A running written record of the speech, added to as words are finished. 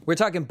We're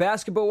talking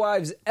Basketball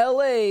Wives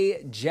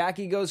LA.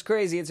 Jackie goes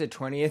crazy. It's her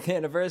 20th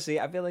anniversary.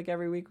 I feel like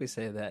every week we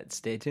say that.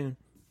 Stay tuned.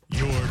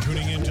 You're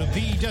tuning into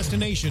the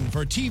destination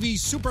for TV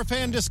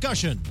superfan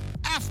discussion,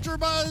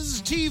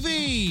 AfterBuzz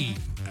TV.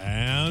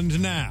 And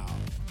now,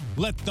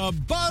 let the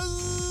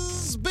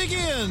buzz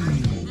begin.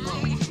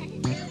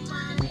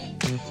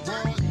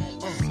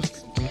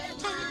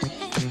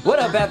 What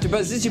up,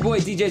 AfterBuzz? It's your boy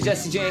DJ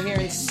Jesse J here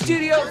in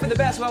studio for the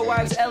Basketball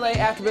Wives LA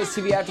AfterBuzz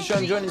TV After Show.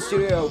 I'm joined in the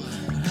studio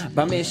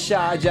by Miss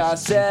Shah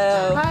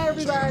Jossel. Hi,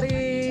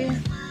 everybody.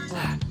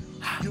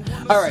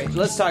 All right,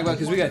 let's talk about,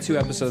 because we got 2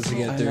 episodes to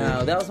get through. I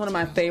know, that was one of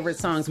my favorite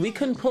songs. We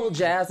couldn't pull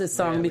Jazz's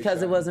song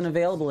because it wasn't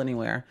available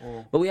anywhere.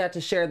 But we had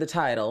to share the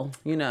title.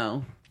 You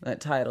know,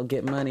 that title,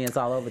 Get Money, is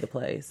all over the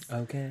place.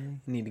 Okay,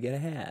 need to get a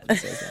hat. It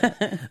says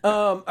that.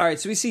 All right,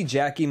 so we see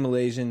Jackie,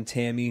 Malaysian,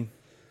 Tammy.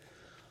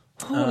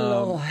 Oh,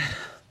 Lord.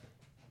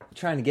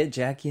 Trying to get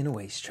Jackie in a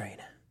waist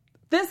trainer.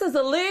 This is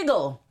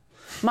illegal.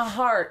 My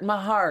heart.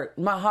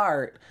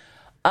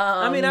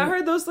 I mean, I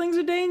heard those things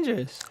are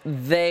dangerous.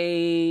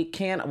 They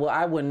can't. Well,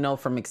 I wouldn't know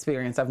from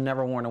experience. I've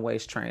never worn a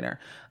waist trainer.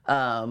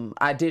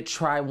 I did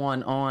try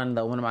one on,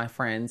 though, one of my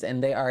friends,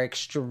 and they are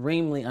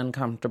extremely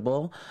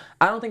uncomfortable.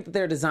 I don't think that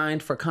they're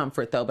designed for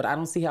comfort, though, but I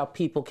don't see how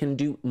people can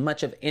do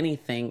much of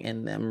anything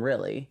in them,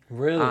 really.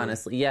 Really?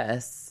 Honestly,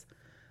 yes.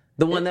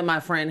 The one that my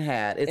friend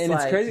had. It's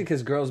crazy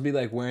because girls be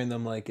like wearing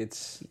them like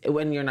it's...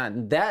 When you're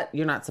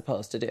not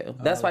supposed to do.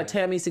 That's why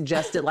Tammy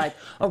suggested like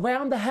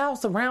around the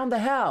house.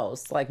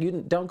 Like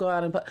you don't go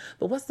out and... But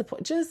what's the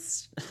point?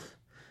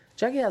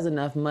 Jackie has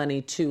enough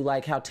money to,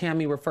 like how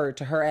Tammy referred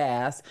to her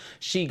ass.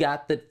 She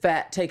got the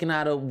fat taken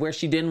out of where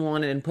she didn't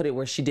want it and put it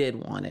where she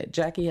did want it.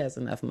 Jackie has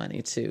enough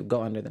money to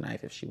go under the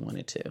knife if she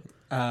wanted to.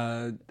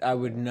 I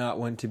would not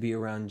want to be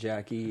around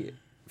Jackie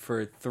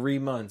for 3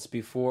 months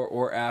before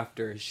or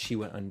after she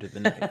went under the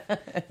knife.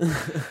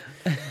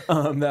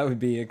 That would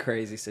be a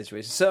crazy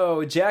situation.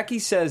 So Jackie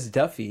says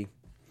Duffy.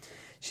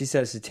 She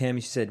says to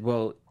Tammy, she said,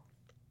 well,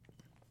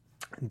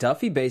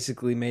 Duffy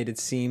basically made it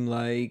seem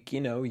like,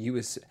 you know, you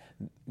was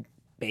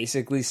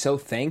basically so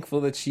thankful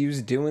that she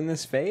was doing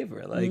this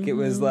favor. Like, it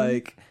was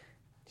like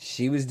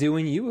she was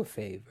doing you a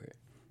favor.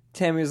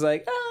 Tammy was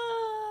like,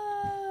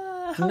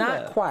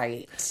 not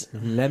quite.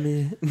 Let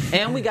me...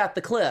 And we got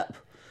the clip.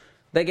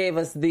 They gave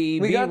us the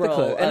We got the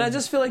B-roll clip. And I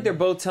just feel like they're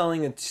both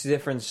telling a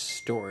different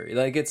story.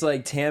 Like, it's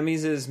like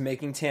Tammy's is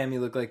making Tammy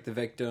look like the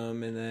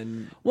victim, and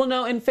then... Well,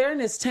 no, in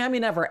fairness, Tammy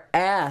never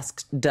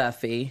asked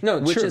Duffy,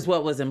 which is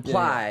what was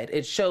implied. Yeah.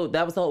 It showed,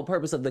 that was the whole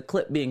purpose of the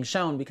clip being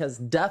shown, because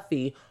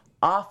Duffy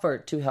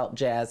offered to help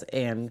Jazz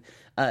and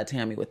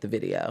Tammy with the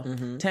video.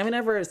 Mm-hmm. Tammy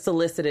never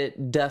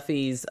solicited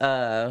Duffy's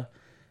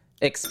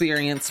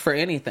experience for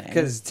anything.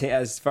 Because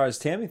as far as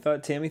Tammy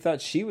thought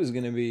she was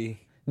going to be...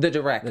 The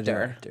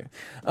director.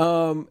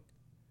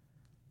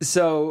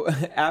 So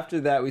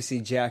after that, we see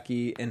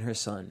Jackie and her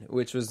son,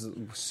 which was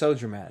so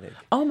dramatic.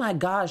 Oh my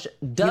gosh,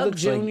 Doug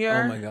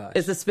Jr.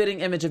 Is the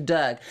spitting image of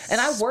Doug. And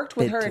I worked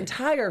with her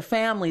entire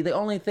family. The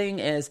only thing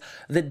is,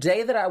 the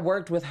day that I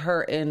worked with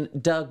her and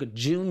Doug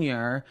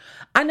Jr.,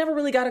 I never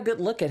really got a good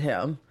look at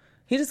him.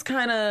 He just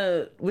kind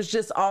of was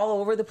just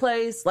all over the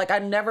place. Like, I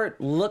never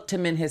looked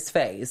him in his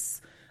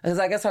face. Because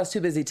I guess I was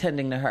too busy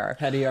tending to her.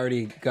 Had he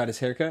already got his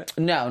haircut?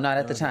 No, not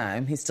at the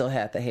time. He still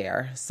had the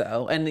hair.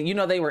 So, and you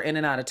know, they were in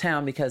and out of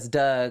town because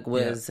Doug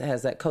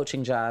has that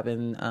coaching job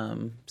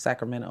in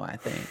Sacramento, I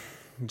think.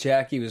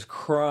 Jackie was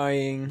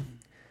crying,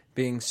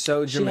 being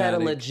so dramatic. She had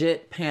a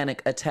legit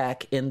panic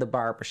attack in the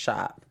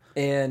barbershop.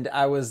 And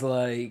I was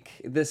like,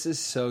 this is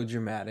so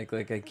dramatic.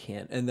 Like, I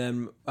can't. And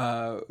then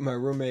my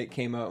roommate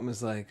came out and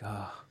was like,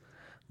 oh,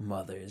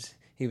 mothers.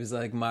 He was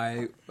like,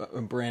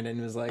 Brandon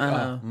was like,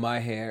 oh, my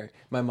hair.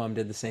 My mom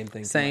did the same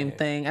thing. Same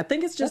thing. I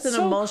think it's just an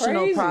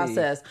emotional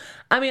process.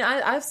 I mean,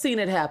 I've seen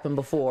it happen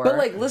before. But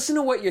like, listen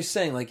to what you're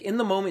saying. Like, in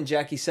the moment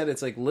Jackie said it,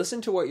 it's like,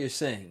 listen to what you're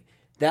saying.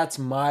 That's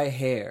my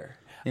hair.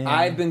 Yeah.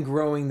 I've been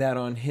growing that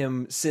on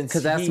him since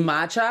because that's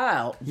my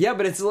child. Yeah,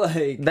 but it's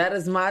like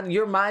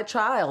you're my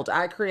child.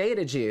 I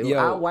created you. Yo.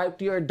 I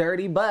wiped your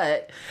dirty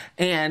butt,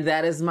 and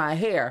that is my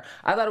hair.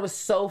 I thought it was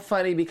so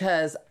funny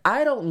because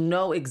I don't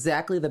know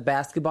exactly the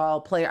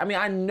basketball player. I mean,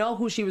 I know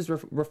who she was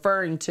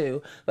referring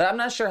to, but I'm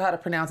not sure how to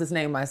pronounce his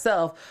name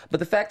myself. But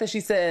the fact that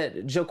she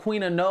said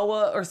Joaquina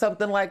Noah or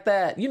something like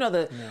that, you know,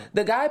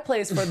 the guy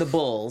plays for the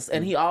Bulls,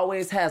 and he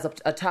always has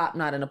a top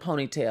knot and a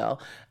ponytail.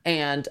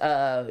 And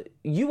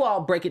you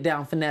all break it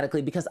down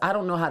phonetically because I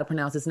don't know how to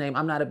pronounce his name.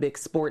 I'm not a big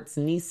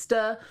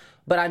sportsnista,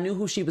 but I knew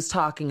who she was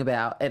talking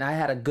about. And I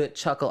had a good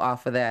chuckle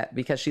off of that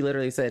because she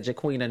literally said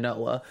Jaquina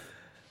Noah.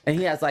 And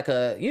he has like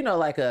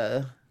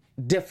a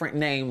different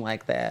name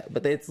like that.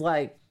 But it's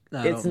like,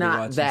 it's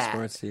not that.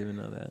 Sports to even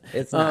know that.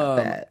 It's not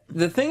that.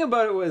 The thing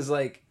about it was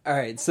like, all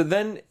right, so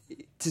then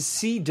to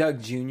see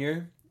Doug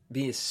Jr.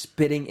 be a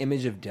spitting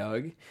image of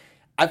Doug,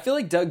 I feel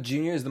like Doug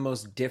Jr. is the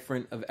most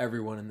different of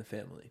everyone in the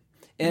family.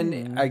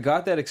 And I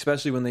got that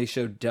especially when they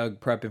showed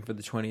Doug prepping for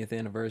the 20th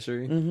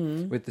anniversary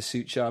with the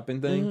suit shopping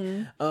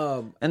thing.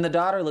 And the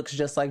daughter looks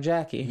just like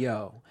Jackie.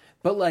 Yo.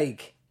 But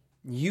like,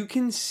 you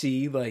can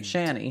see like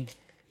Shani.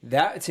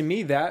 that to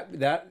me that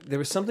there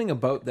was something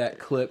about that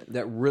clip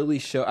that really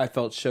showed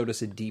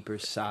us a deeper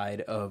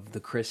side of the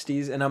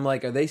Christies, and I'm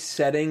like, are they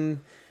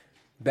setting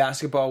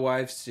Basketball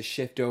Wives to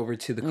shift over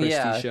to the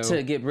Christie show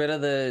to get rid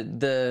of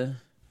the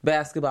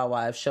Basketball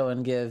Wives show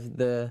and give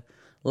the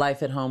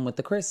Life at Home with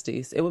the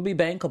Christies? It would be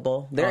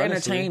bankable. They're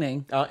honestly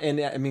entertaining. And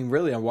I mean,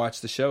 really, I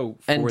watched the show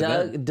for and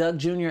them. Doug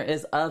Jr.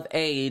 is of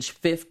age,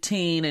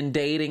 15 and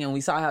dating, and we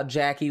saw how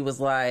Jackie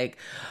was like,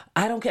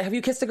 I don't care, have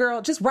you kissed a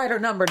girl? Just write her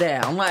number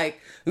down. Like,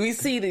 we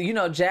see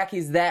that,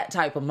 Jackie's that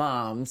type of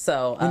mom.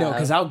 So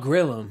because I'll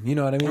grill him. You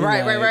know what I mean?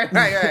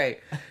 Right.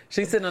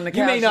 She's sitting on the couch.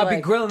 You may not be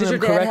like, grilling Did them your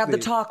dad correctly. have the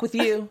talk with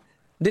you?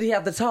 Did he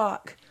have the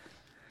talk?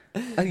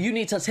 You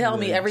need to tell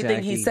me everything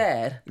Jackie, he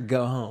said.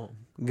 Go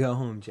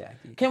home,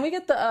 Jackie. Can we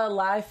get the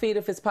live feed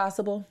if it's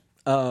possible?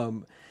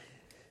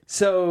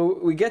 So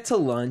we get to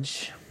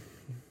lunch.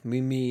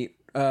 We meet.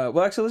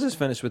 Well, actually, let's just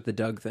finish with the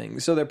Doug thing.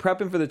 So they're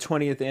prepping for the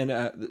 20th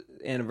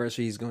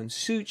anniversary. He's going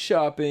suit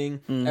shopping.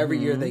 Mm-hmm. Every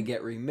year they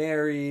get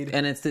remarried,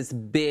 and it's this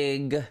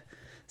big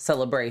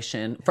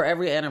celebration for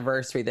every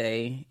anniversary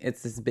day.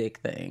 It's this big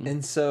thing.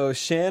 And so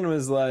Shan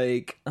was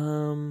like,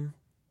 how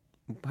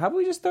about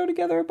we just throw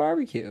together a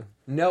barbecue?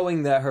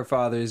 Knowing that her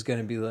father is going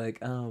to be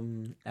like,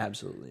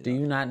 absolutely not. Do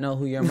you not know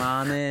who your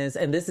mom is?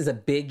 And this is a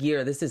big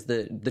year. This is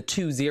the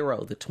 20,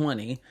 the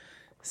 20.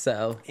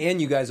 So. And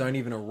you guys aren't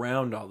even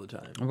around all the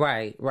time.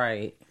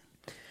 Right.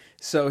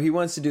 So he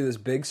wants to do this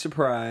big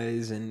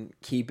surprise and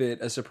keep it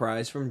a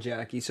surprise from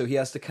Jackie. So he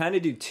has to kind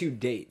of do 2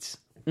 dates.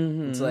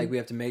 Mm-hmm. It's like we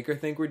have to make her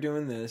think we're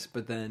doing this,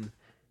 but then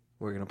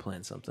we're going to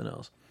plan something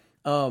else.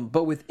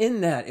 But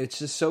within that, it's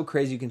just so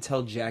crazy. You can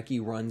tell Jackie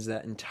runs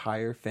that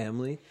entire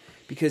family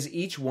because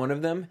each one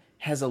of them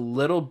has a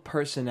little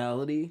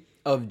personality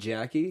of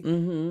Jackie,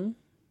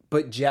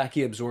 but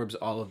Jackie absorbs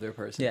all of their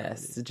personality.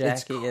 Yes,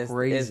 Jackie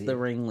is the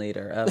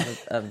ringleader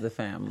of the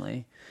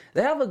family.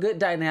 They have a good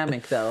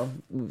dynamic, though.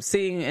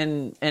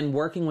 Seeing and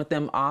working with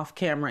them off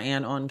camera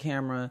and on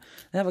camera,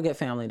 they have a good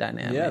family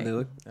dynamic. Yeah, they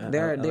look.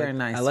 They're a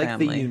nice. I like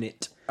family. the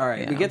unit. All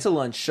right, we get to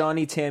lunch.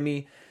 Shawnee,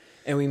 Tammy.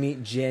 And we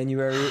meet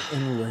January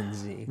and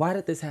Lindsay. Why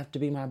did this have to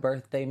be my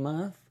birthday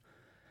month?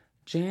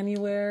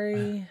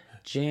 January.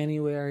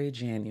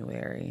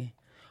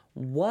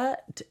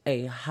 What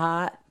a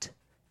hot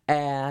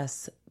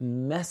ass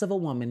mess of a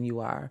woman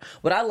you are.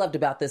 What I loved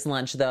about this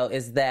lunch, though,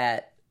 is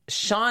that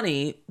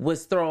Shawnee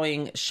was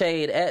throwing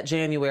shade at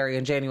January,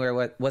 and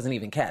January wasn't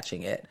even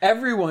catching it.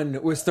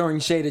 Everyone was throwing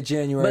shade at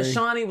January. But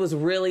Shawnee was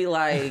really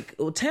like,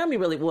 Tammy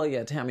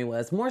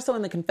was. More so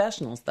in the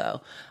confessionals,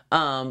 though.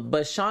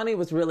 But Shawnee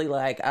was really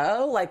like,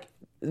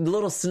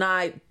 little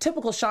snide,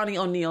 typical Shawnee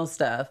O'Neal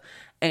stuff.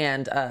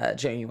 And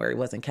January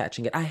wasn't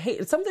catching it. I hate,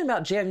 it's something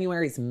about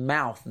January's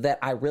mouth that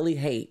I really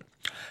hate.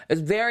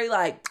 It's very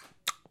like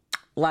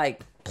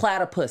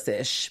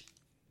platypus-ish.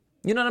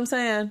 You know what I'm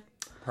saying?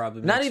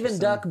 Probably not even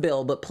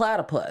duckbill, but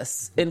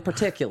platypus in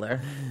particular.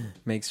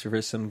 Makes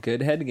for some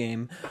good head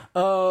game.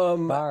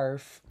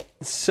 Barf.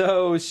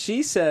 So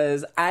she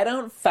says, I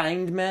don't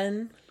find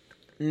men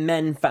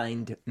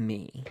find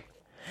me.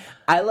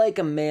 I like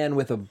a man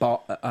with a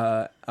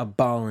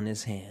ball in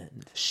his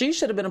hand. She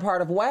should have been a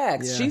part of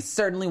Wags. Yeah. She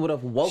certainly would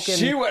have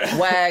woken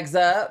Wags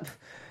up.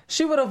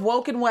 She would have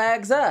woken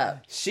Wags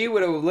up. She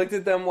would have looked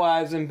at them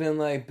wives and been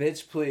like,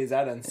 bitch, please,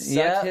 I done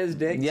sucked his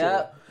dick.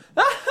 Yep.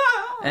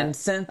 And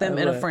sent them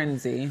in a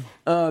frenzy.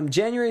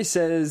 January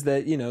says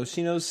that,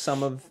 she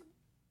knows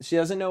she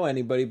doesn't know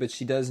anybody, but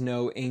she does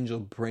know Angel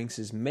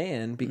Brinks'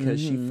 man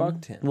because she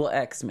fucked him. Well,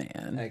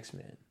 X-Man.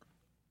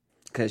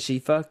 Because she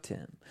fucked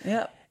him.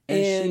 Yep.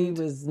 And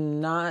she was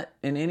not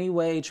in any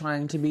way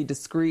trying to be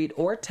discreet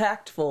or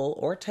tactful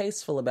or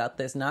tasteful about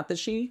this. Not that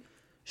she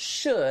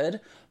should,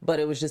 but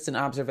it was just an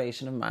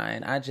observation of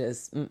mine. I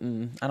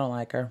don't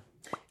like her.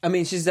 I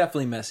mean, she's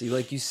definitely messy.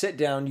 Like, you sit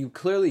down, you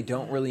clearly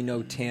don't really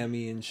know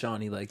Tammy and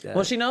Shawnee like that.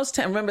 Well, she knows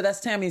remember,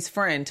 that's Tammy's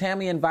friend.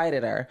 Tammy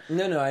invited her.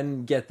 No, I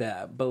didn't get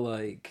that. But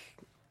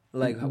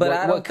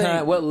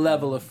what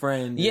level of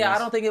friend? Yeah, I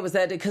don't think it was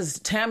that, because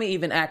Tammy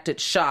even acted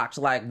shocked.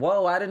 Like,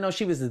 whoa, I didn't know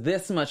she was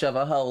this much of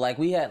a hoe. Like,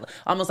 we had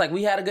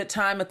a good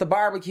time at the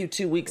barbecue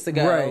 2 weeks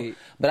ago. Right.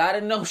 But I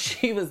didn't know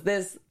she was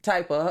this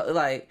type of,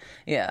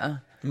 yeah.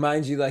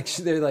 Mind you,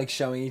 they're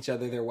showing each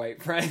other their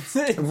white friends.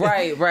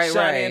 Right.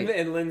 Shawnee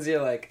and Lindsay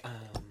are like,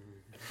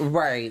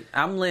 right,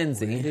 I'm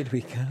Lindsay. Where did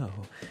we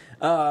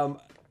go?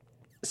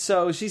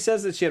 So she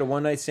says that she had a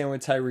one-night stand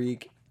with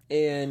Tyreek,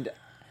 and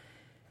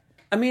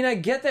I mean, I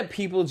get that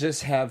people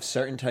just have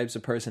certain types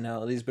of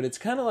personalities, but it's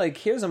kind of like,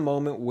 here's a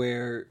moment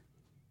where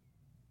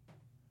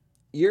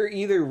you're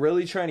either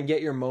really trying to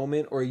get your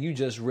moment or you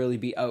just really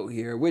be out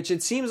here, which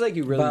it seems like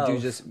you really do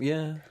just,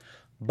 yeah.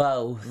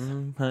 Both.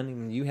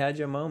 Honey, you had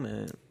your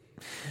moment.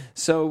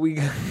 So we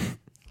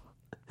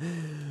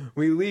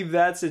We leave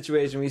that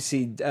situation. We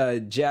see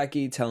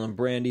Jackie telling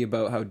Brandy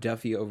about how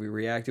Duffy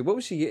overreacted. What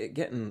was she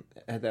getting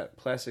at that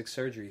plastic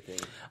surgery thing?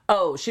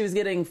 Oh, she was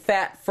getting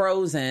fat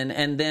frozen,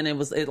 and then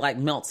it like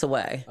melts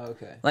away.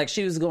 Okay. Like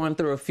she was going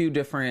through a few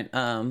different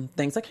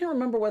things. I can't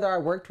remember whether I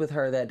worked with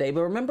her that day,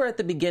 but remember at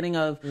the beginning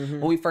of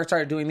when we first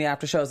started doing the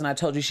after shows, and I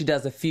told you she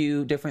does a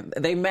few different.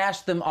 They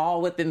mashed them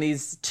all within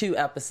these 2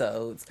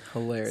 episodes.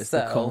 Hilarious. So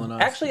The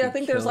colonoscopy actually, I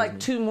think there's like me.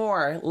 2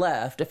 more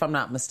left, if I'm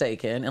not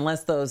mistaken.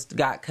 Unless those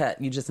got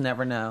cut, you just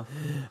never know.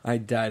 I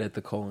died at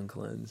the colon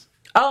cleanse.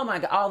 Oh my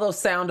God, all those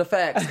sound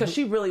effects. Because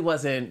she really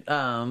wasn't,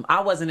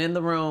 I wasn't in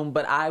the room,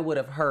 but I would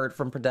have heard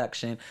from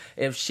production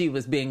if she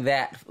was being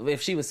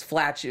if she was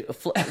what's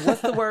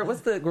the word?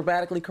 What's the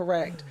grammatically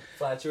correct?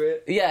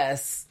 Flatulent?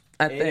 Yes,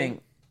 I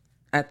think.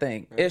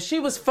 If she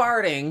was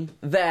farting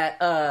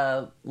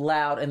that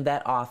loud and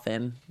that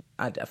often,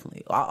 I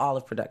definitely, all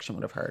of production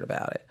would have heard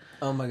about it.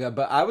 Oh my God,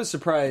 but I was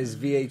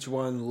surprised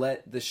VH1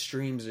 let the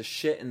streams of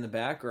shit in the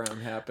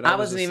background happen. I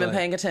wasn't even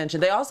paying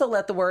attention. They also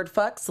let the word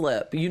fuck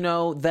slip. You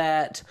know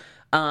that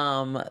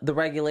the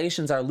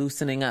regulations are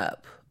loosening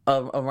up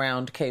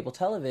around cable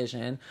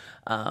television.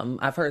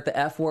 I've heard the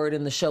F word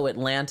in the show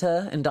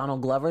Atlanta, in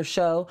Donald Glover's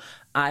show.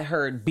 I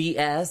heard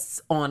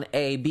BS on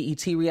a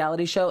BET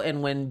reality show.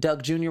 And when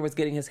Doug Jr. was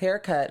getting his hair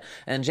cut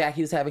and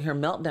Jackie was having her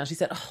meltdown, she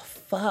said, "Oh,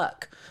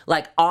 fuck."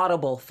 Like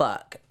audible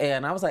fuck.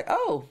 And I was like,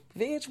 oh,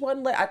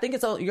 VH1, I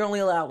think you're only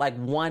allowed like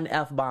 1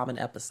 F-bomb an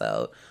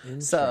episode.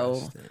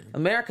 So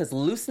America's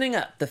loosening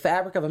up. The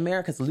fabric of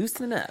America's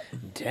loosening up.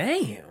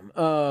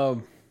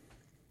 Damn.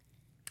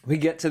 We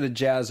get to the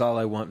Jazz All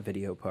I Want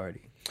video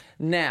party.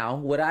 Now,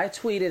 what I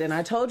tweeted, and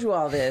I told you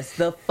all this,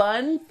 the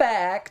fun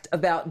fact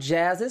about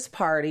Jazz's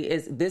party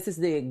is this is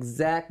the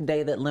exact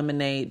day that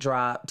Lemonade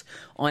dropped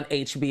on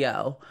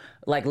HBO.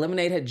 Like,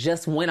 Lemonade had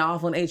just went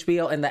off on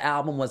HBO, and the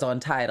album was on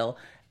Tidal.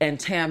 And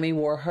Tammy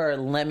wore her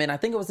lemon, I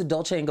think it was a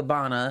Dolce &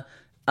 Gabbana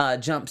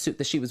jumpsuit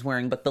that she was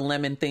wearing, but the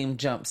lemon-themed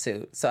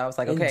jumpsuit. So I was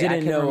like, okay, I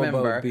can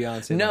remember. About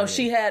Beyonce. No,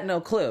 she had no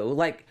clue.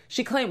 Like,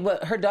 she claimed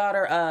her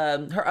daughter,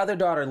 her other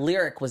daughter,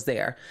 Lyric, was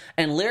there.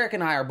 And Lyric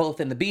and I are both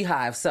in the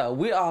Beehive, so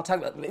we all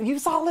talking about, you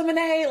saw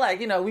Lemonade?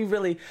 Like, you know, we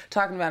really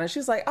talking about it. She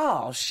was like,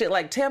 oh, shit.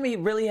 Like, Tammy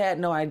really had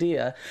no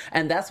idea.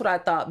 And that's what I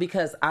thought,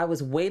 because I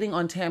was waiting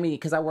on Tammy,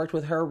 because I worked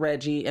with her,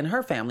 Reggie, and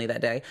her family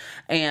that day.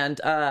 And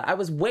I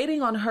was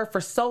waiting on her for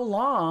so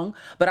long,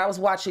 but I was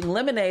watching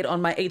Lemonade on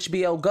my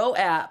HBO Go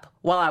app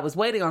while I was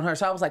waiting on her.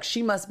 So I was like,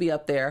 she must be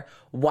up there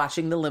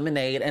watching the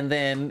Lemonade, and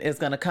then it's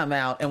going to come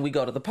out and we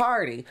go to the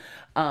party.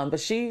 But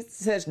she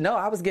says, no,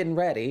 I was getting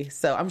ready.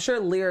 So I'm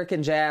sure Lyric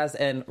and Jazz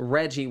and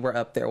Reggie were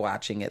up there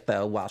watching it,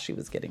 though, while she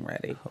was getting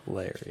ready.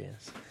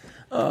 Hilarious.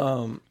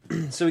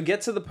 So we get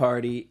to the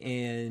party,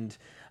 and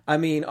I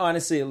mean,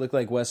 honestly, it looked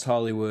like West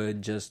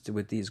Hollywood just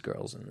with these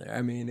girls in there.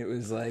 I mean, it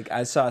was like,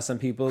 I saw some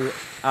people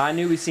I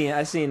seen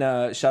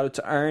shout out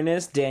to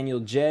Ernest,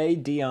 Daniel J,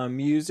 Dion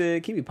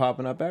Music. He be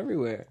popping up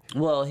everywhere.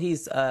 Well,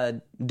 he's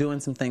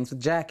doing some things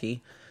with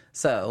Jackie.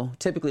 So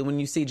typically when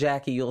you see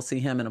Jackie, you'll see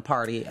him in a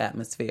party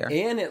atmosphere.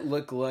 And it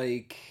looked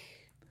like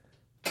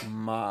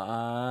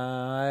Miles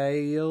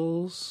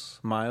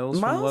from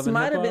Love and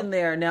might have Hip Hop. been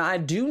there. Now, I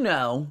do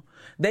know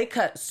they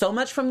cut so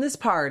much from this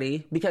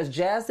party because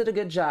Jazz did a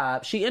good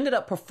job. She ended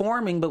up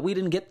performing, but we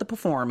didn't get the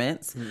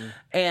performance. Mm-hmm.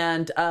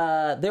 And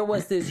there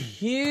was this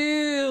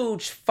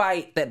huge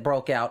fight that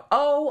broke out.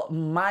 Oh,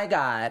 my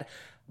God.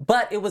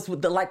 But it was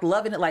with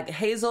loving it, like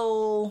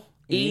Hazel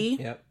E.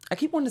 Yep. I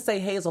keep wanting to say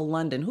Hazel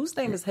London. Whose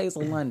name is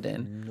Hazel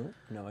London? Nope,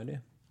 no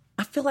idea.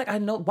 I feel like I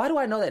know. Why do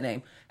I know that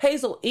name?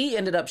 Hazel E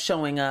ended up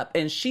showing up,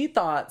 and she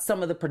thought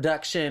some of the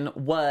production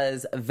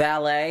was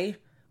valet,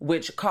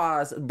 which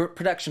caused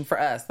production for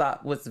us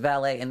thought was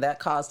valet, and that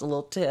caused a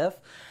little tiff.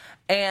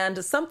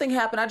 And something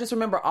happened. I just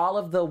remember all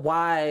of the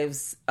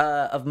wives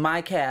of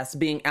my cast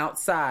being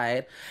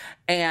outside,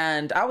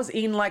 and I was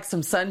eating like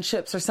some sun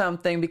chips or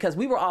something because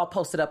we were all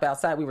posted up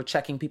outside. We were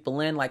checking people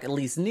in. Like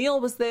Elise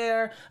Neal was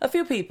there, a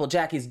few people.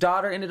 Jackie's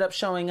daughter ended up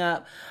showing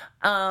up.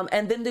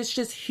 And then there's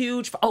just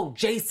huge... Oh,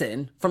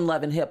 Jason from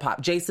Love and Hip Hop,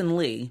 Jason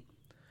Lee.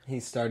 He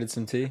started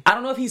some tea? I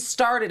don't know if he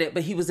started it,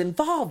 but he was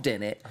involved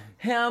in it.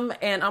 Him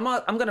and... I'm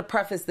going to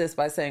preface this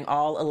by saying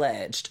all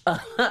alleged.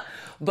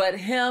 But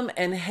him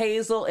and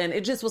Hazel, and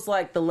it just was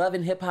like the Love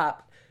and Hip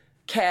Hop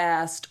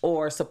cast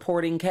or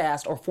supporting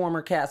cast or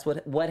former cast,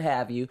 what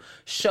have you,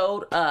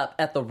 showed up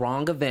at the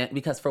wrong event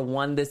because, for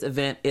one, this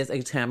event is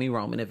a Tammy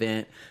Roman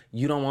event.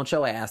 You don't want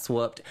your ass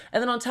whooped.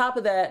 And then on top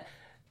of that,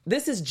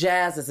 this is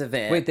Jazz's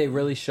event. Wait, they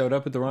really showed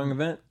up at the wrong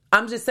event?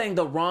 I'm just saying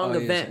the wrong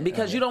event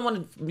because you don't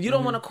want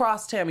to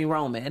cross Tammy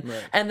Roman.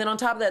 Right. And then on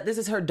top of that, this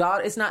is her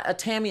daughter. It's not a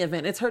Tammy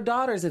event. It's her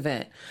daughter's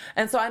event.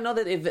 And so I know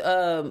that if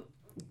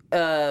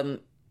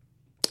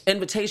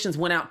invitations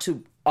went out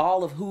to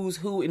all of who's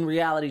who in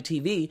reality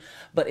TV,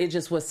 but it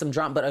just was some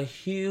drama, but a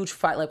huge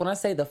fight. Like when I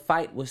say the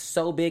fight was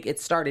so big, it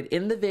started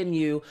in the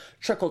venue,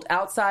 trickled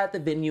outside the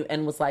venue,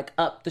 and was like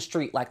up the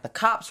street. Like the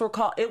cops were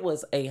called. It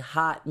was a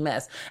hot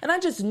mess. And I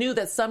just knew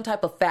that some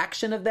type of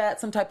faction of that,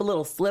 some type of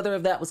little slither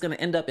of that was going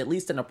to end up at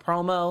least in a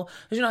promo.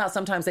 Because you know how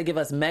sometimes they give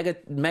us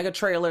mega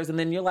trailers and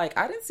then you're like,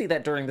 I didn't see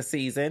that during the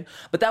season.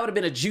 But that would have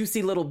been a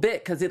juicy little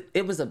bit because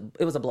it was a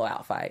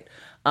blowout fight.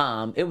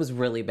 It was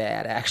really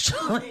bad,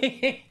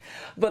 actually.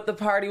 But the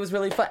party was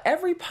really fun.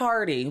 Every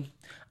party,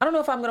 I don't know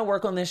if I'm going to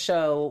work on this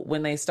show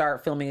when they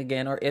start filming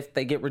again or if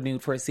they get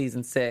renewed for a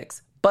season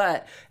 6.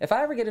 But if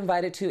I ever get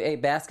invited to a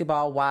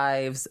Basketball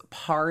Wives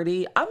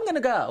party, I'm going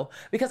to go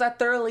because I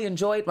thoroughly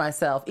enjoyed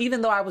myself.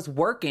 Even though I was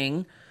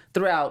working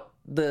throughout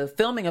the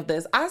filming of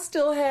this, I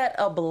still had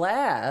a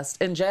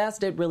blast. And Jazz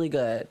did really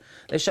good.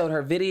 They showed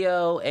her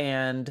video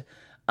and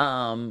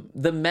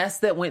the mess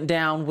that went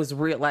down was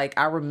real. Like,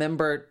 I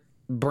remembered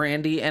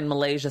Brandy and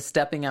Malaysia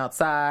stepping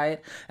outside,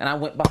 and I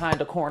went behind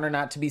a corner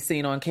not to be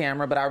seen on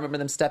camera, but I remember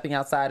them stepping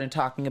outside and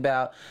talking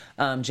about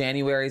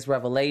January's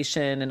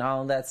revelation and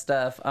all of that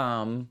stuff.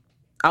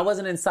 I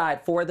wasn't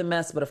inside for the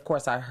mess, but of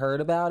course I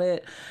heard about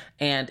it,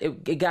 and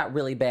it got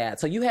really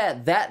bad. So you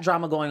had that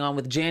drama going on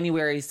with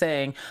January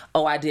saying,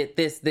 oh, I did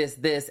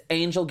this.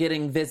 Angel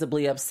getting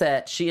visibly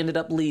upset. She ended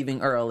up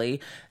leaving early.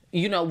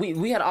 You know,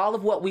 we had all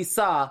of what we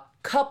saw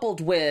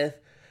coupled with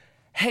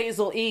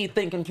Hazel E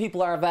thinking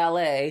people are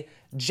valet,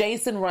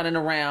 Jason running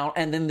around,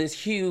 and then this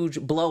huge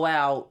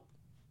blowout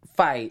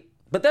fight.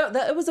 But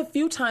it was a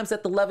few times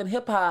that the Love and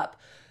Hip Hop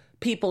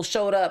people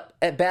showed up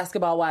at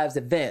Basketball Wives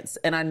events.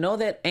 And I know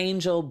that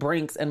Angel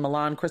Brinks and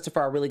Milan Christopher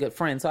are really good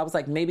friends. So I was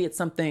like, maybe it's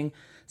some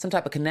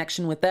type of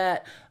connection with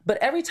that. But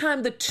every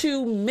time the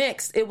two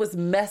mixed, it was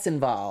mess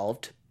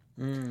involved.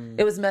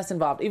 It was mess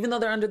involved, even though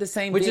they're under the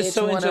same Which VH1 is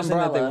so interesting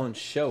umbrella. that they won't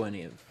show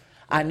any of.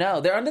 I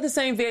know. They're under the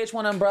same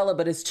VH1 umbrella,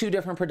 but it's two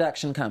different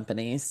production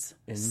companies.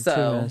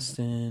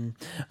 Interesting.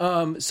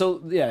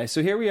 So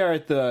here we are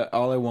at the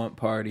All I Want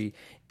party,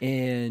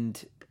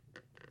 and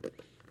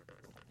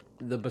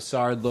the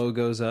Bassard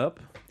logo's up.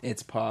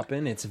 It's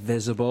popping. It's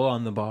visible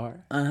on the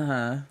bar.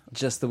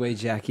 Just the way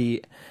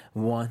Jackie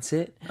wants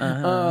it.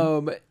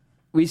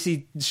 We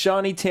see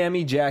Shawnee,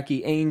 Tammy,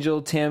 Jackie,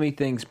 Angel. Tammy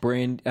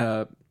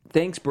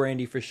thanks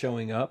Brandy for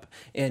showing up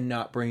and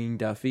not bringing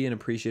Duffy, and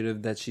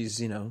appreciative that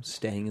she's,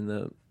 staying in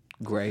the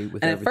gray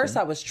with everything. And at first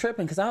I was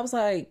tripping because I was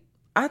like,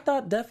 I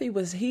thought Duffy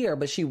was here,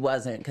 but she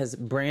wasn't because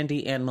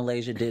Brandy and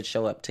Malaysia did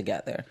show up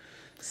together.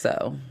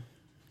 So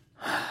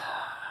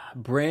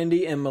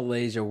Brandy and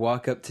Malaysia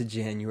walk up to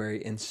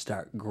January and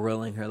start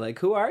grilling her. Like,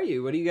 who are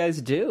you? What do you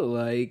guys do?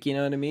 Like, you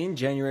know what I mean?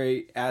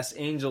 January asks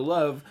Angel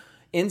Love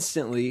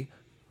instantly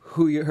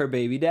who her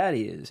baby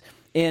daddy is.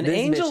 And this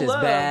Angel bitch is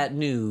Love, bad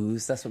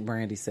news. That's what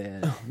Brandy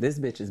said. This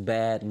bitch is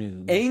bad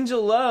news.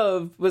 Angel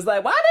Love was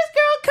like, "Why this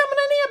girl coming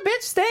in here,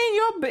 bitch?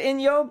 Stay in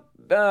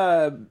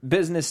your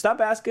business.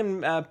 Stop asking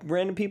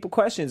random people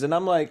questions." And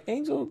I'm like,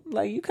 Angel,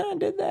 like, you kind of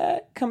did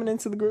that coming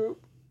into the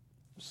group.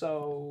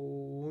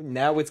 So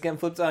now it's getting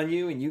flipped on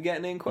you, and you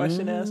getting in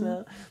question asked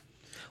now.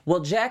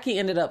 Well, Jackie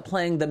ended up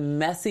playing the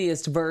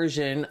messiest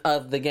version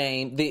of the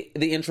game, the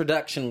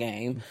introduction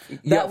game.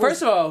 Yeah,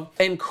 first of all,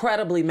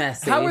 incredibly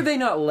messy. How were they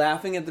not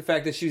laughing at the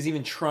fact that she was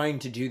even trying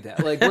to do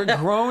that? Like, we're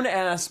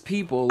grown-ass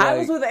people. Like, I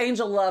was with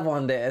Angel Love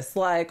on this.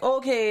 Like,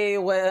 okay,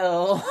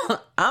 well,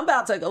 I'm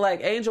about to...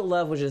 Like, Angel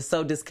Love was just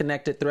so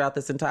disconnected throughout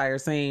this entire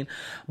scene.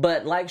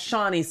 But like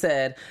Shawnee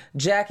said,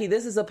 Jackie,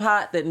 this is a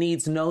pot that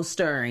needs no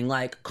stirring.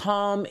 Like,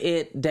 calm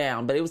it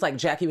down. But it was like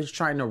Jackie was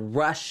trying to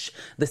rush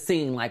the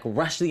scene, like,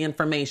 rush the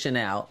information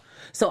out.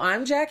 So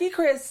I'm Jackie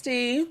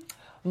Christie,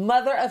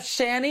 mother of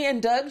Shani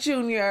and Doug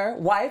Jr.,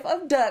 wife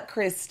of Doug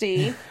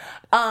Christie.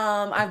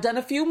 I've done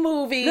a few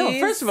movies. No,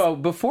 first of all,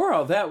 before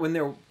all that, when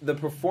the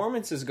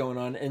performance is going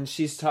on and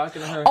she's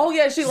talking to her. Oh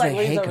yeah, she like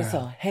leans hey, over. girl.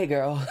 So, hey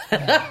girl,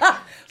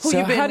 who So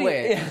you how been do you-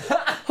 with?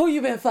 Who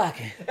you been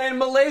fucking? And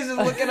Malaysia's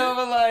looking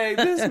over like,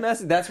 this mess.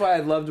 That's why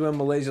I loved when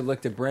Malaysia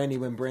looked at Brandy,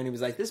 when Brandy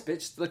was like, this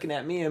bitch looking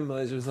at me, and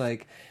Malaysia was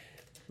like,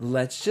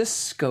 let's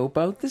just scope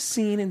out the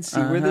scene and see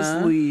where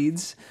this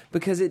leads,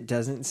 because it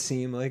doesn't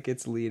seem like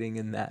it's leading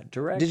in that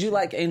direction. Did you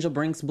like Angel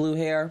Brink's blue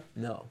hair?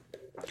 No.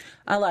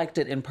 I liked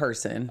it in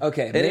person.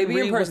 Okay, It maybe in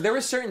really person. There were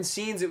certain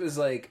scenes it was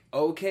like,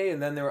 okay,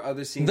 and then there were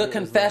other scenes. The it was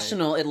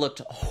confessional, it looked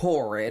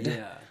horrid.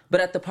 Yeah.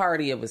 But at the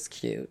party, it was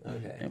cute.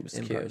 Okay, It was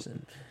in cute.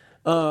 person.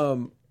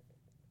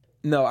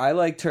 No, I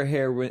liked her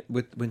hair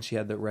when she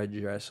had the red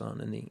dress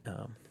on in the.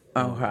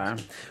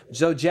 Okay.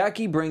 So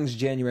Jackie brings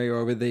January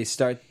over. They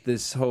start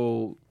this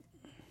whole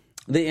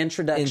The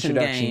introduction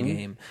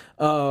game.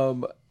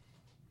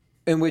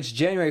 In which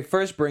January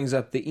first brings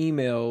up the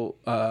email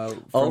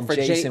from For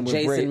Jason with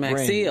Jason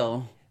Brandy.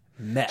 Maxiel.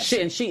 Mess.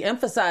 And she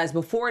emphasized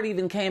before it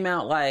even came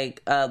out,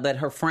 like that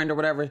her friend or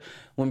whatever,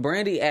 when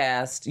Brandy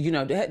asked, do you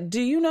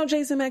know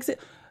Jason Maxiel?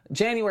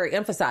 January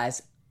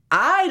emphasized,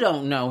 I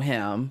don't know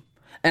him.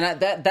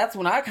 And that's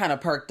when I kind of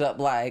perked up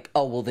like,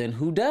 oh, well, then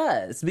who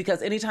does?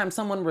 Because anytime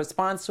someone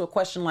responds to a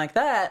question like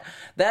that,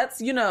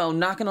 that's,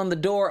 knocking on the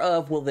door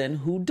of, well, then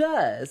who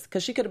does?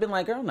 Because she could have been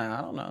like, girl, no,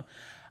 I don't know.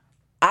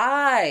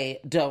 I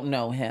don't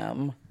know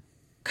him.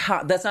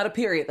 That's not a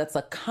period. That's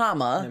a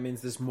comma. That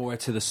means there's more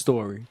to the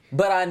story.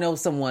 But I know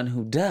someone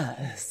who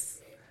does.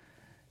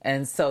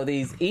 And so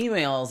these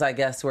emails, I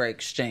guess, were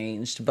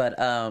exchanged. But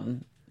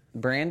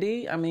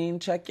Brandy,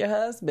 check your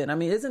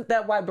husband. Isn't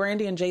that why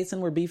Brandy and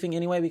Jason were beefing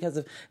anyway? Because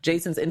of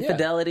Jason's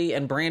infidelity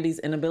and Brandy's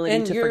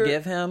inability to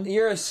forgive him?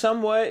 You're a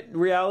somewhat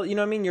reality,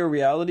 you're a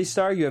reality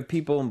star. You have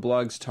people and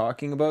blogs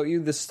talking about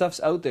you. This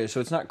stuff's out there,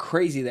 so it's not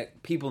crazy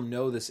that people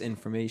know this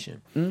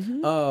information.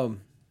 Mm-hmm.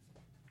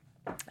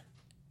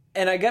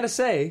 And I gotta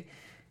say,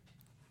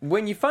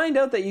 when you find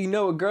out that you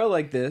know a girl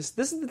like this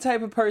is the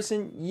type of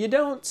person you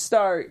don't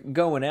start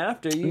going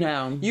after.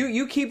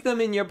 You keep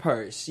them in your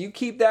purse. You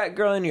keep that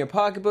girl in your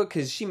pocketbook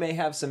because she may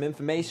have some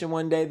information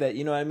one day that,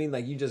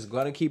 like you just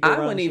gonna keep her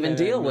around. I wouldn't even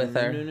deal with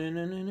her.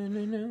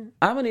 No.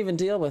 I wouldn't even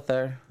deal with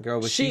her. Girl,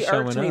 but she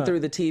irked me through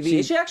the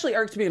TV. She actually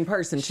irked me in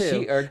person too.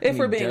 She irked if me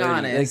we're being dirty.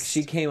 honest. Like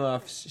she came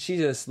off, she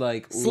just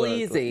like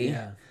sleazy. Looked,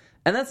 yeah.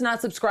 And that's not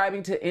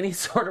subscribing to any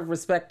sort of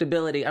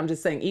respectability. I'm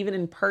just saying, even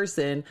in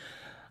person,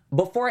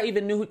 before I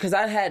even knew, because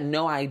I had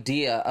no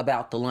idea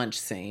about the lunch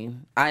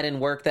scene. I didn't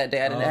work that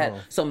day.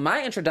 So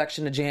my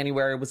introduction to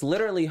January was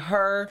literally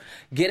her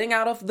getting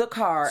out of the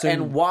car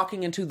and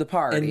walking into the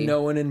party. And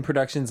no one in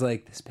production's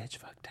like, this bitch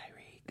fucked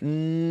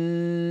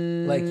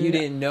Tyreek. Like, you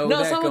didn't know that.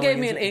 No, someone gave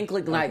me an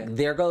inkling, like,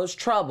 there goes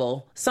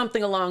trouble.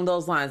 Something along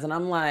those lines. And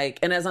I'm like,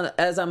 and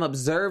as I'm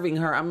observing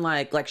her, I'm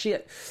like she...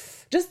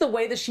 Just the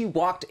way that she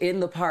walked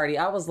in the party,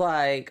 I was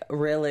like,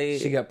 really?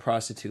 She got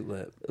prostitute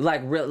lip.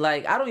 Like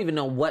I don't even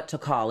know what to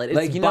call it. It's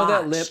like, botched. Know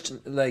that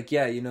lip? Like,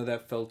 yeah,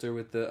 that filter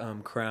with the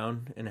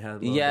crown and it had a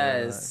little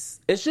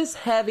yes. It's just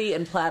heavy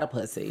and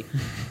platypusy.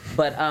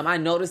 But I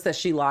noticed that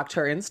she locked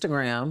her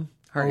Instagram.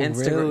 Her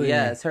Instagram. Really?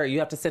 Yes, her. You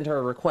have to send her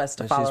a request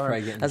to follow her.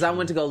 As I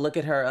went to go look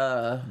at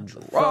her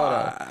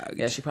photo.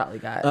 Yeah, she probably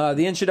got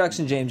the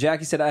introduction, James.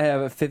 Jackie said, I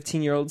have a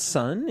 15-year-old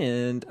son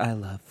and I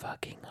love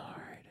fucking hard.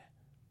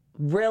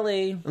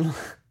 Really?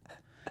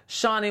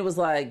 Shawnee was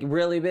like,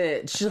 really,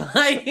 bitch?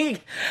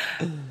 Like,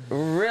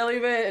 really,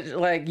 bitch?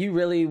 Like, you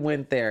really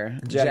went there,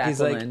 Jackie's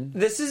Jacqueline. Like,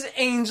 this is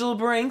Angel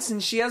Brinks,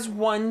 and she has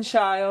one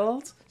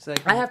child. She's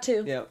like, I have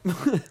two. Yep.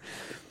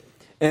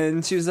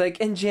 And she was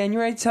like, in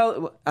January,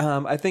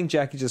 I think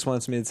Jackie just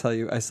wants me to tell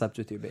you I slept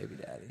with your baby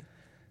daddy.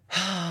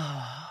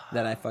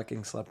 That I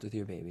fucking slept with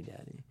your baby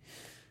daddy.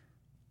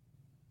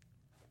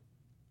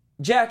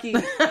 Jackie...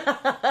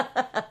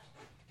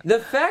 The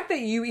fact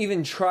that you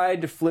even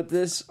tried to flip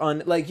this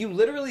on, like, you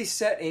literally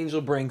set Angel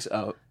Brinks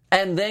out.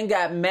 And then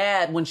got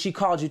mad when she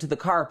called you to the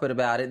carpet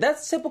about it.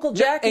 That's typical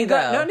Jackie,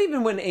 though. Not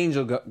even when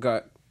Angel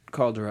got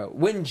called her out.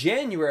 When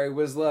January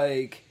was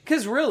like...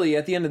 Because really,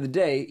 at the end of the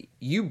day,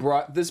 you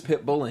brought this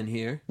pit bull in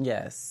here.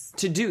 Yes.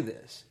 To do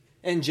this.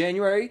 And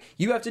January,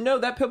 you have to know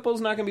that pit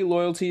bull's not going to be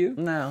loyal to you.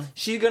 No.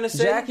 She's going to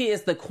say... Jackie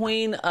is the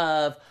queen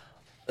of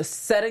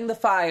setting the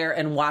fire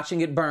and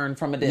watching it burn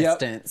from a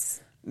distance.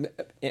 Yep.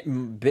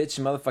 Bitch,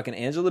 motherfucking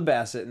Angela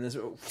Bassett in this.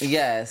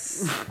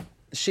 Yes,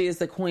 she is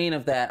the queen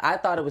of that. I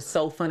thought it was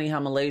so funny how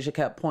Malaysia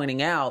kept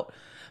pointing out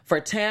for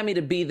Tammy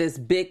to be this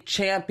big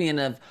champion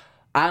of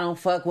I don't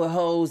fuck with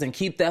hoes and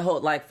keep that hoe,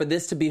 like for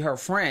this to be her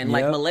friend.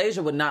 Like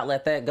Malaysia would not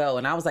let that go.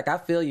 And I was like, I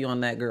feel you on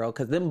that, girl,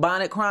 because them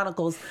Bonnet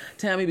Chronicles,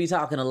 Tammy be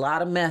talking a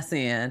lot of mess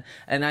in,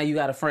 and now you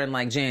got a friend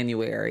like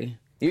January.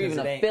 You're even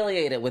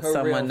affiliated with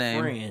someone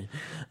named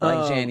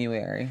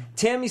January.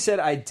 Tammy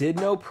said, I did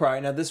know prior.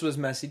 Now, this was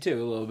messy,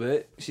 too, a little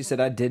bit. She said,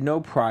 I did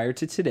know prior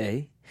to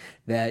today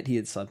that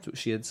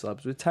she had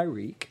slept with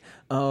Tyreek.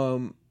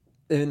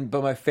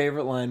 But my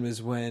favorite line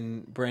was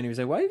when Brandy was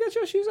like, why you got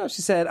your shoes off?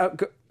 She said,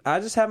 I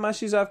just have my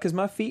shoes off because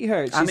my feet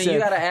hurt. She said, you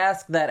got to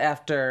ask that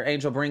after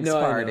Angel Brinks'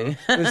 party.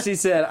 But she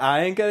said,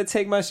 I ain't going to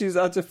take my shoes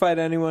off to fight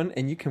anyone,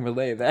 and you can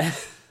relay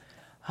that.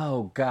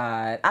 Oh,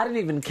 God. I didn't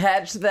even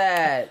catch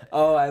that.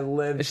 Oh, I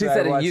lived. She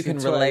said you can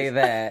relay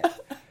that.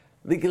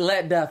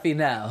 Let Duffy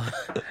know.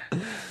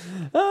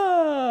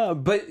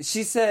 But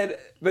she said,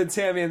 but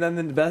Tammy, and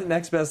then the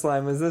next best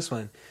line was this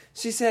one.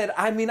 She said,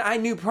 I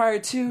knew prior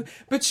to,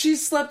 but she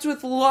slept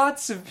with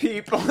lots of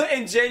people.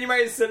 And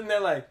January is sitting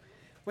there like,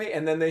 wait,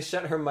 and then they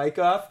shut her mic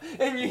off,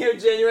 and you hear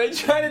January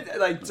trying to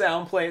like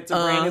downplay it to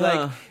Brandy,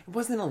 like it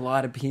wasn't a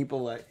lot of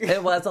people. Like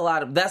it was a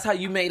lot of. That's how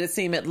you made it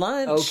seem at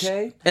lunch.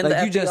 Okay, and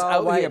like you just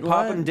out here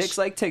popping dicks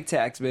like Tic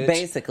Tacs, bitch.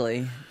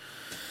 Basically.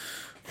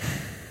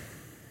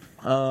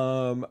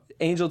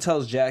 Angel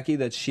tells Jackie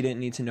that she didn't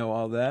need to know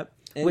all that,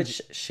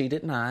 which she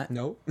did not.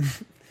 Nope.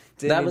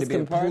 That was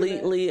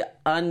completely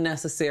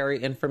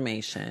unnecessary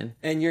information.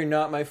 And you're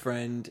not my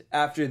friend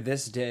after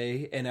this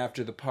day and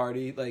after the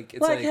party. Like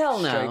it's like hell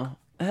no.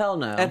 Hell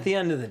no. At the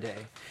end of the day.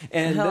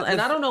 And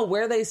I don't know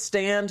where they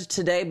stand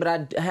today, but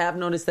I have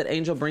noticed that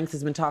Angel Brinks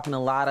has been talking a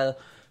lot of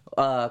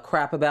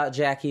crap about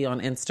Jackie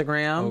on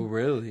Instagram. Oh,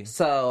 really?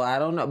 So I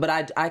don't know,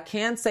 but I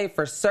can say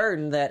for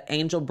certain that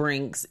Angel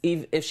Brinks,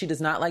 if she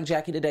does not like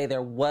Jackie today,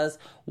 there was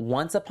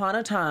once upon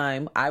a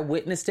time, I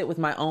witnessed it with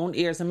my own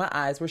ears and my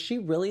eyes, where she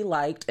really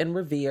liked and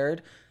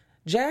revered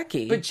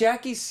Jackie. But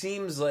Jackie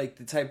seems like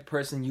the type of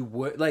person you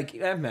would like.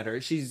 I've met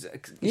her. She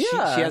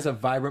has a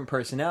vibrant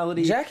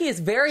personality. Jackie is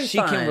very she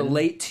fun. can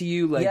relate to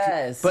you. Like,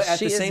 yes, but at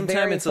the she same is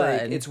time, very it's fun.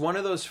 like it's one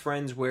of those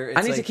friends where it's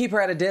I need like, to keep her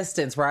at a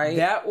distance, right?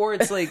 that, or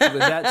it's like with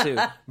that too.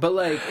 But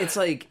like it's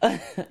like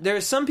there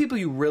are some people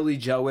you really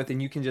gel with,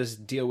 and you can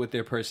just deal with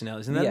their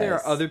personalities, and then there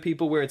are other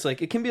people where it's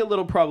like it can be a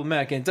little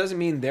problematic, and it doesn't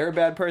mean they're a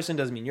bad person,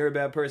 doesn't mean you're a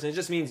bad person. It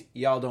just means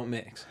y'all don't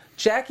mix.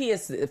 Jackie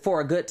is for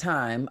a good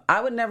time.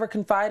 I would never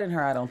confide in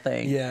her, I don't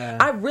think. Yeah.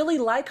 I really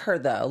like her,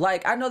 though.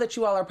 Like, I know that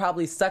you all are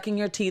probably sucking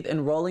your teeth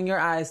and rolling your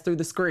eyes through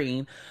the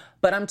screen,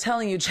 but I'm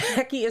telling you,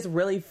 Jackie is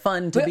really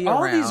fun to be around.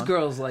 All these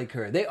girls like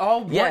her. They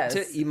all want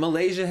to...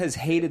 Malaysia has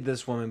hated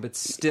this woman, but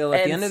still,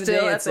 at the end of the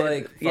day, it's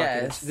like...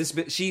 Fuck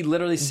it. She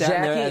literally sat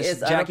in there as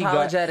Jackie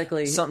got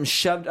something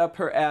shoved up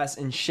her ass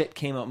and shit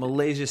came out.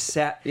 Malaysia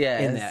sat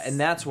in that. And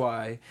that's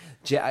why...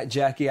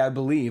 Jackie, I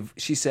believe,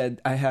 she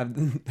said, I have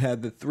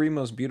had the three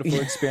most beautiful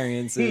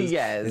experiences.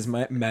 Is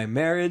my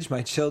marriage,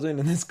 my children,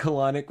 and this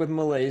colonic with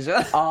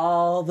Malaysia.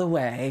 All the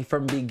way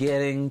from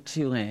beginning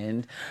to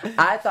end.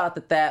 I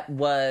thought that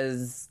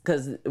was,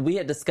 because we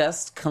had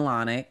discussed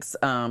colonics,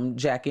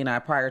 Jackie and I,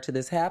 prior to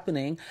this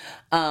happening,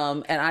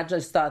 and I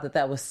just thought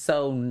that was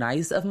so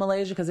nice of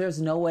Malaysia, because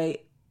there's no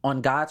way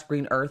on God's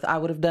green earth I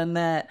would have done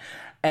that.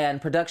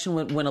 And production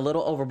went a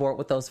little overboard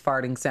with those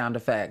farting sound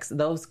effects.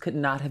 Those could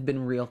not have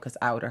been real, because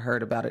I would have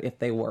heard about it if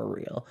they were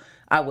real.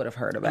 I would have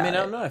heard about it. I mean,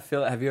 I don't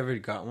know. Have you ever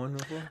got one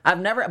before? I've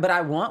never, but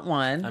I want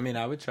one. I mean,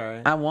 I would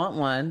try. I want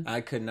one.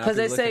 I could not. Because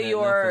they say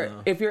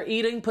if you're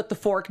eating, put the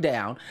fork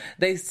down.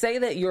 They say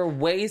that your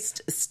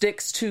waist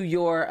sticks to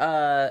your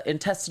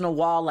intestinal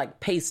wall like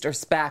paste or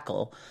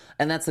spackle.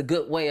 And that's a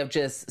good way of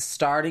just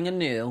starting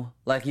anew,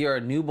 like you're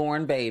a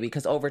newborn baby.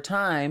 Because over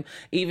time,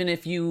 even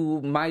if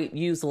you might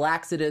use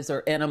laxatives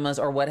or enemas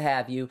or what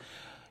have you,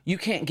 you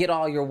can't get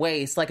all your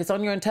waste. Like, it's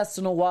on your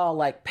intestinal wall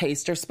like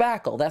paste or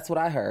spackle. That's what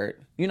I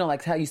heard. You know,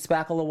 like how you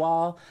spackle a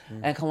wall.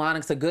 And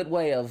colonic's a good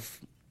way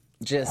of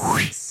just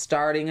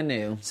starting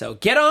anew. So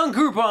get on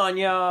Groupon,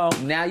 y'all.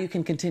 Now you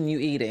can continue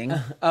eating.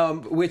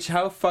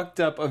 How fucked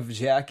up of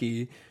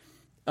Jackie...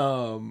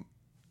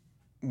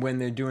 when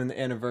they're doing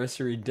the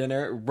anniversary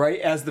dinner,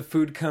 right as the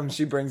food comes,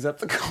 she brings up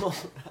the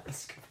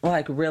colonoscopy.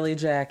 Like, really,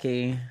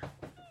 Jackie?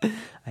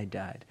 I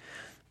died.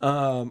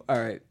 All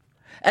right.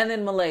 And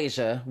then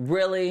Malaysia,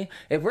 really?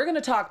 If we're going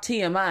to talk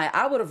TMI,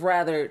 I would have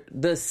rather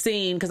the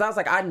scene, because I was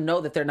like, I know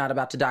that they're not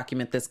about to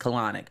document this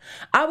colonic.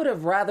 I would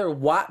have rather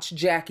watched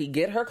Jackie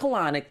get her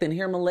colonic than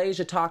hear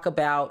Malaysia talk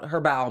about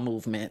her bowel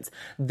movements.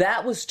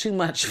 That was too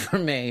much for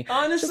me.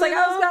 Honestly, like,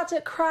 I was about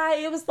to cry.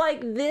 It was like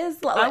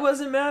this. Like, I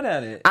wasn't mad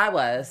at it. I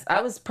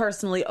was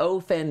personally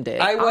offended.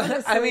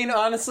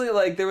 Honestly,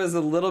 like, there was a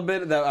little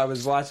bit that I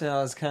was watching,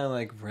 I was kind of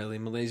like, really,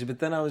 Malaysia? But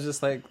then I was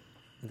just like,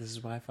 this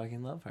is why I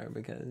fucking love her,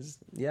 because,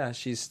 yeah,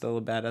 she's still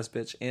a badass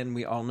bitch, and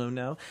we all know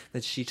now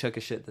that she took a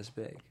shit this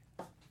big.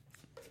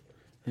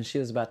 And she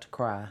was about to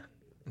cry.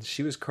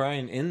 She was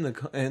crying in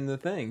the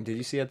thing. Did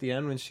you see at the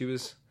end when she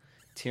was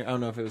I don't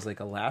know if it was like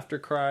a laughter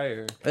cry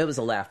or... It was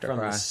a laughter cry.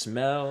 From the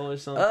smell or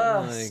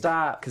something.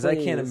 Stop, because I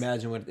can't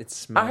imagine what it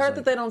smells like. I heard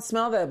that they don't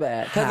smell that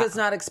bad, because it's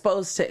not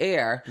exposed to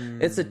air.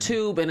 It's a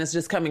tube, and it's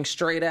just coming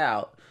straight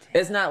out.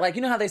 It's not like,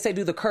 you know how they say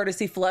do the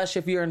courtesy flush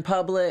if you're in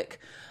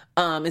public?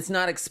 It's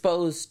not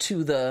exposed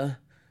to the,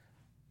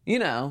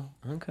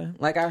 Okay.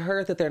 Like, I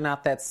heard that they're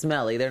not that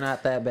smelly. They're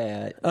not that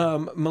bad.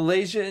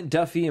 Malaysia,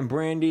 Duffy, and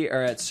Brandy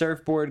are at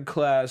surfboard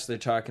class. They're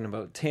talking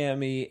about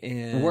Tammy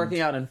and... working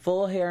out in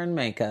full hair and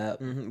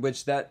makeup.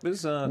 Which that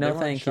was... no,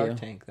 thank you.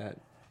 Tank,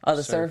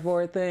 the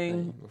surfboard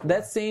thing?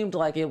 That seemed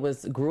like it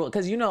was gruel.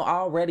 Because,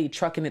 already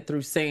trucking it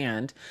through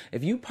sand.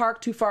 If you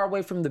park too far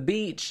away from the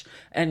beach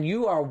and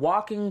you are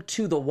walking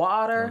to the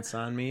water... Don't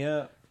sign me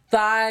up.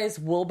 Thighs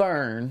will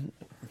burn.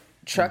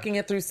 Trucking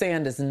it through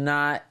sand is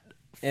not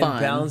fun. And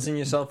balancing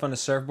yourself on a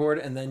surfboard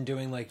and then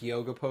doing like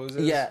yoga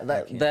poses. Yeah,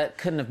 that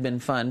couldn't have been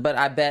fun. But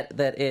I bet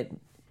that it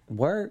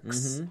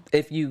works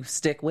if you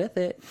stick with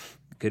it.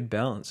 Good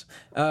balance.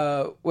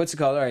 What's it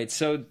called? All right,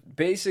 so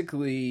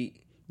basically...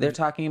 They're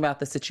talking about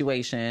the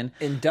situation.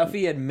 And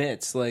Duffy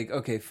admits, like,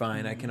 okay,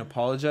 fine, I can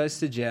apologize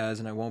to Jazz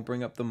and I won't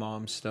bring up the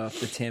mom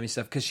stuff, the Tammy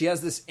stuff, because she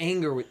has this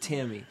anger with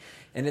Tammy.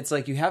 And it's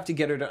like, you have to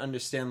get her to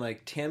understand,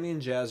 like, Tammy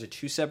and Jazz are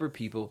two separate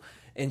people.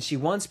 And she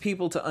wants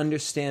people to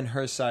understand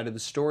her side of the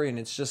story. And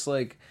it's just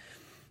like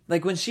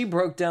when she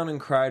broke down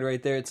and cried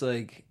right there, it's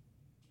like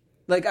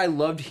I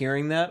loved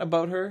hearing that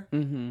about her,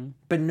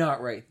 but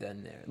not right then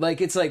and there.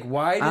 Like, it's like,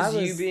 why does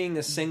you being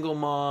a single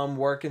mom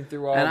working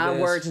through all this? And I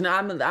worked, and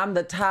I'm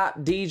the top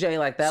DJ,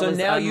 like, that was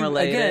now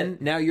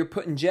unrelated. Now you're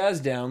putting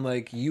Jazz down,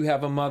 like, you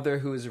have a mother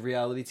who is a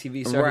reality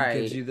TV star who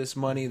gives you this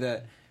money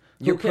that...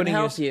 who can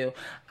help you.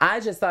 I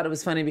just thought it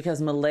was funny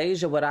because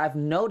Malaysia, what I've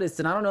noticed,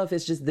 and I don't know if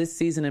it's just this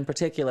season in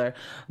particular,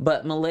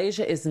 but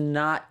Malaysia is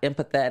not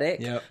empathetic.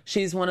 Yep.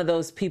 She's one of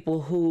those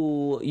people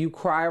who you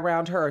cry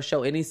around her or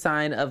show any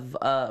sign of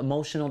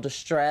emotional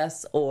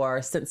distress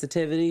or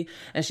sensitivity,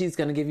 and she's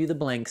going to give you the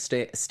blank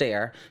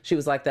stare. She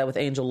was like that with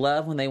Angel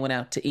Love when they went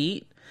out to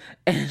eat.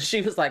 And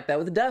she was like that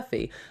with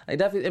Duffy. Like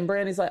Duffy and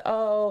Brandy's like,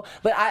 oh,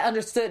 but I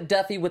understood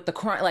Duffy with the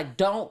crying. Like,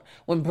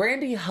 when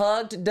Brandy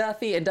hugged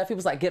Duffy and Duffy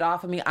was like, get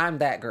off of me, I'm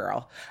that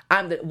girl.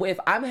 If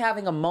I'm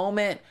having a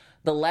moment,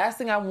 the last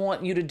thing I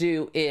want you to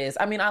do is,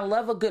 I mean, I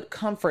love a good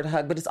comfort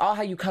hug, but it's all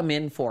how you come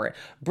in for it.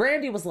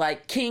 Brandy was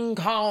like King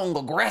Kong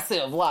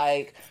aggressive.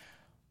 Like,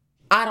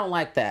 I don't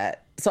like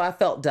that. So I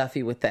felt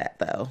Duffy with that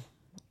though.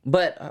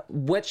 But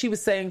what she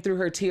was saying through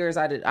her tears,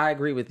 I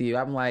agree with you.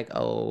 I'm like,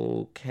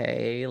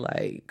 okay,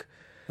 like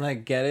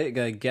get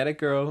it,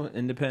 girl.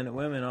 Independent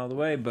women all the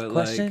way, but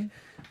question?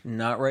 Like,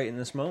 not right in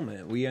this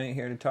moment. We ain't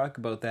here to talk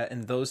about that.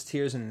 And those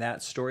tears in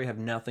that story have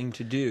nothing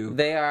to do.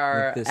 They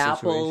are with this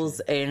apples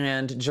situation.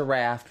 and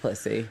giraffe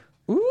pussy.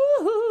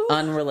 Woo-hoo.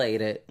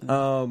 Unrelated.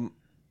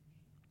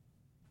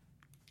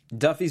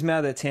 Duffy's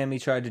mad that Tammy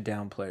tried to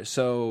downplay her.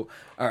 So,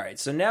 all right.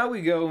 So now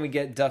we go and we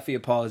get Duffy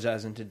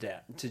apologizing to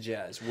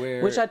Jazz,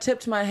 which I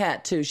tipped my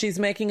hat to. She's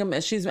making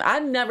I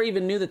never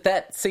even knew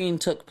that scene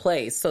took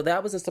place, so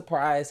that was a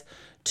surprise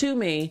to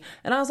me.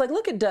 And I was like,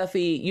 look at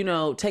Duffy,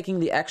 taking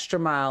the extra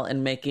mile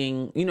and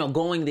making,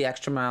 going the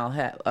extra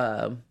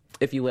mile,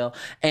 if you will,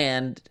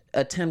 and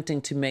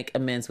attempting to make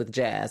amends with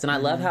Jazz. And I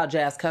love how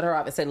Jazz cut her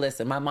off and said,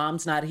 listen, my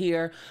mom's not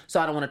here, so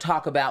I don't want to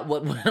talk about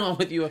what went on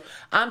with you.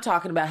 I'm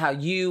talking about how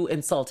you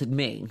insulted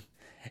me.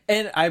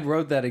 And I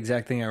wrote that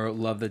exact thing. I wrote,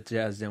 love that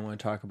Jazz didn't want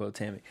to talk about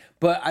Tammy.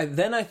 But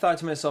then I thought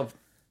to myself,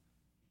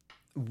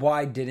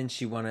 why didn't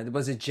she want to?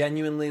 Was it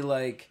genuinely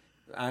like,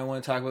 I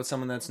want to talk about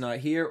someone that's not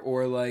here,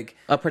 or like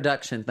a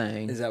production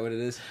thing? Is that what it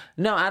is?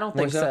 No, I don't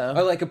think so.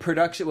 Or like a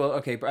production. Well,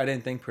 okay, I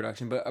didn't think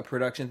production, but a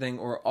production thing,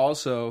 or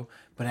also.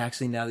 But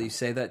actually, now that you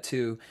say that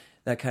too,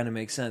 that kind of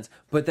makes sense.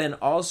 But then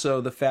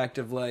also the fact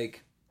of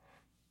like,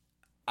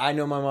 I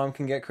know my mom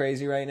can get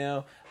crazy right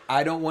now.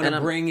 I don't want to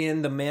bring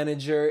in the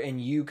manager and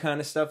you kind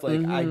of stuff.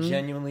 Like, I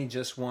genuinely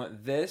just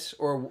want this.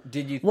 Or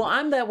did you... Well,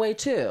 I'm that way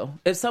too.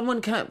 If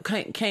someone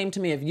came to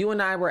me, if you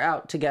and I were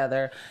out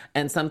together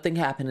and something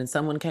happened and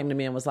someone came to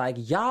me and was like,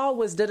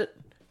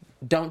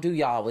 don't do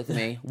y'all with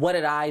me. What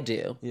did I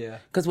do? Yeah.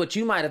 Because what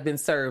you might have been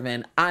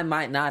serving, I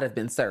might not have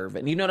been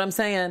serving. You know what I'm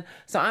saying?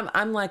 So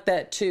I'm like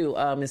that too,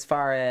 as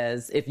far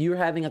as if you're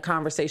having a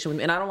conversation with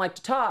me, and I don't like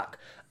to talk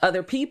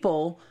other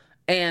people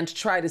and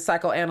try to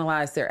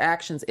psychoanalyze their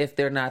actions if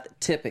they're not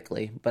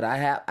typically, but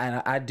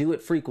I do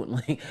it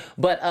frequently.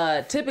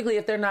 But typically,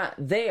 if they're not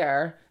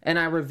there and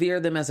I revere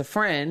them as a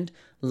friend,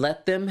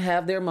 let them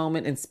have their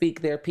moment and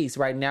speak their piece.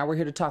 Right now, we're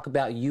here to talk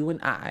about you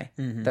and I.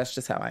 Mm-hmm. That's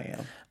just how I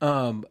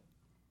am.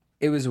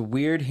 It was a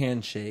weird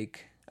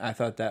handshake. I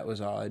thought that was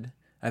odd.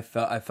 I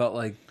felt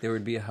like there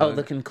would be a hug. Oh,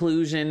 the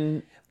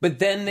conclusion. But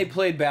then they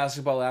played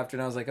basketball after,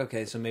 and I was like,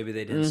 okay, so maybe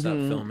they didn't stop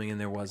filming and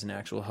there was an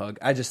actual hug.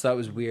 I just thought it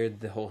was weird,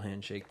 the whole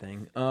handshake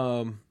thing.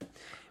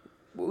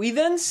 We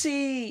then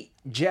see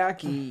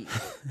Jackie,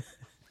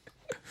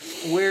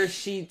 where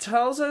she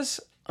tells us...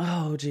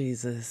 Oh,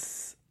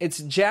 Jesus. It's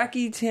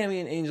Jackie,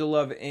 Tammy, and Angel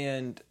Love,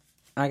 and...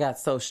 I got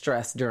so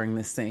stressed during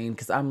this scene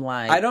because I'm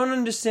like... I don't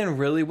understand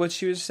really what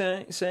she was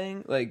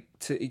saying. Like,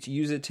 to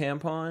use a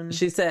tampon?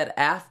 She said,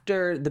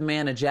 after the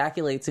man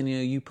ejaculates in you,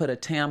 you put a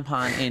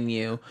tampon in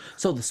you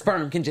so the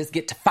sperm can just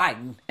get to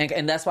fighting.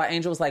 And that's why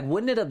Angel was like,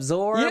 wouldn't it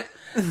absorb?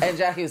 Yeah. And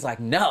Jackie was like,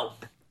 no,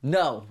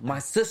 my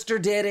sister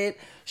did it.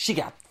 She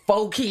got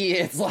 4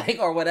 kids, like,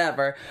 or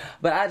whatever.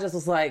 But I just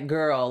was like,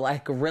 girl,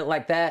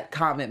 like that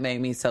comment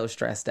made me so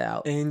stressed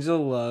out. Angel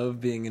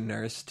Love being a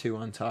nurse too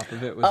on top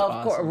of it was awesome.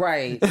 Of course,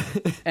 right.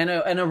 and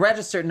a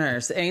registered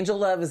nurse. Angel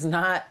Love is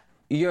not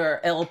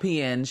your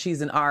LPN.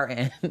 She's an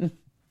RN.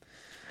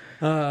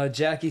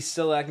 Jackie's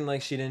still acting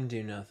like she didn't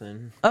do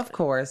nothing. Of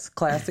course.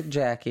 Classic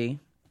Jackie.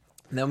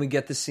 And then we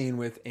get the scene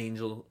with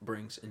Angel,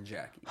 Brinks, and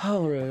Jackie. Oh,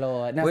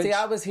 Lord. Now, see,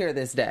 I was here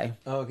this day.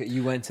 Okay,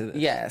 you went to this.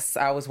 Yes,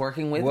 I was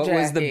working with Jackie. What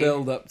was the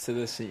build-up to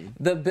this scene?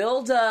 The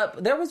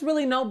build-up, there was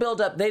really no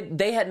build-up.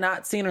 They had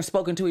not seen or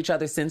spoken to each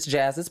other since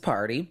Jazz's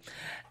party.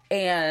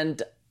 And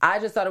I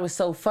just thought it was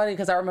so funny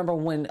because I remember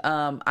when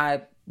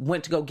I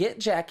went to go get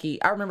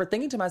Jackie, I remember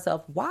thinking to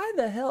myself, why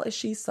the hell is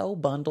she so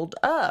bundled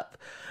up?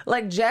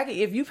 Like,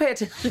 Jackie, if you pay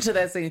attention to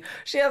that scene,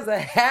 she has the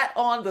hat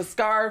on, the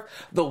scarf,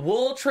 the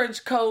wool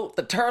trench coat,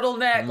 the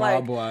turtleneck.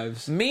 Mob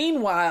wives.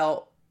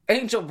 Meanwhile,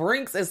 Angel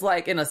Brinks is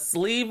like in a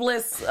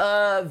sleeveless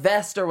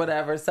vest or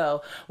whatever.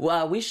 So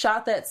we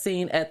shot that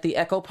scene at the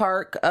Echo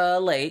Park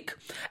Lake.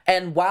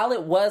 And while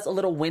it was a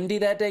little windy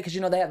that day, because,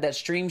 they have that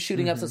stream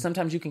shooting up, so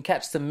sometimes you can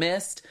catch some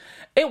mist.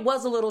 It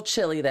was a little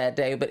chilly that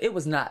day, but it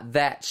was not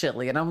that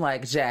chilly. And I'm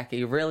like,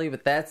 Jackie, really?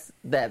 But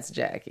that's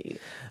Jackie.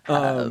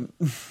 But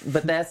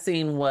that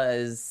scene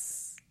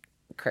was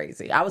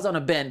crazy. I was on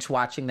a bench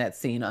watching that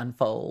scene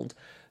unfold.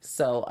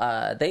 So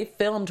they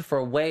filmed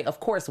for way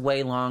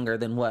longer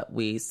than what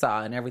we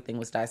saw, and everything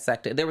was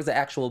dissected. There was an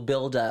actual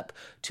build-up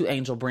to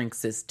Angel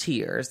Brinks'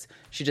 tears.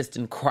 She just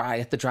didn't cry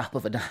at the drop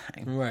of a dime.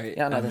 Right.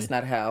 Y'all know that's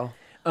not how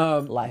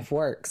life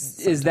works.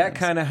 Sometimes. Is that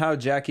kind of how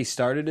Jackie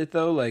started it,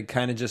 though? Like,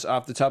 kind of just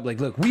off the top,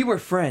 like, look, we were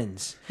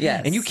friends.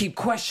 Yes. And you keep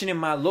questioning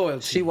my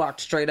loyalty. She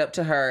walked straight up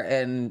to her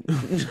and...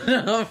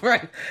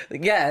 right.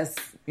 Yes.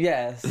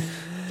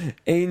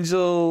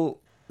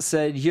 Angel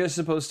said, you're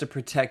supposed to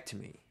protect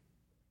me.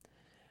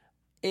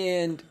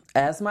 And...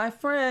 As my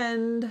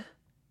friend.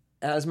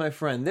 I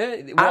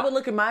would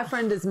look at my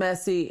friend as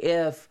messy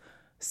if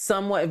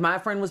my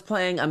friend was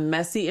playing a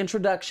messy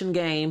introduction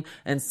game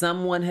and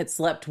someone had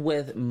slept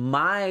with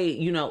my,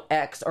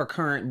 ex or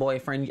current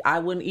boyfriend. I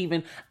wouldn't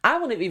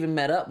have even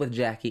met up with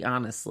Jackie,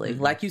 honestly.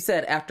 Mm-hmm. Like you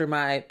said, after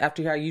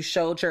how you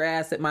showed your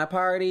ass at my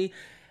party,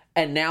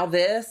 and now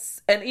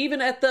this, and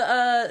even at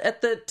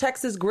the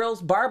Texas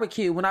Grills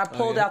barbecue when I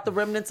pulled out the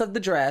remnants of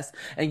the dress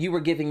and you were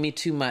giving me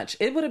too much,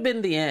 it would have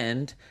been the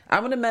end. I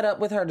would have met up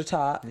with her to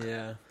talk.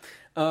 Yeah.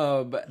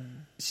 But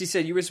she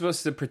said you were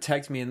supposed to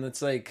protect me, and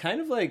it's like kind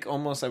of like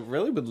almost I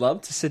really would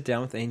love to sit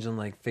down with Angel and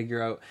like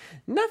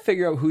not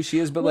figure out who she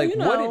is, but like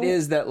what it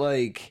is that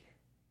like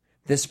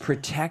this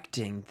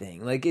protecting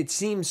thing. Like it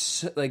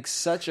seems like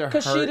such a hurt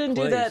because she didn't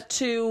place. do that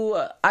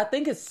to. I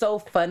think it's so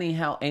funny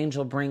how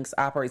Angel Brinks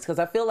operates, because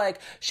I feel like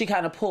she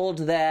kind of pulled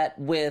that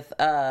with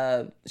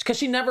because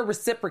she never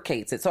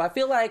reciprocates it. So I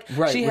feel like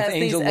she has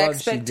these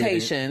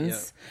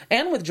expectations,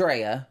 and with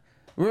Drea.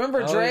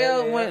 Remember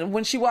Drea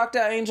when she walked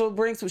out, Angel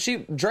Brinks,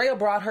 Drea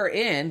brought her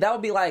in. That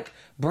would be like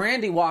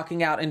Brandy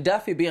walking out and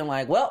Duffy being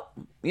like, well,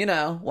 I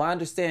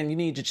understand you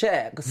need your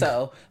check.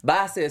 So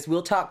bye, sis.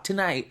 We'll talk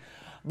tonight.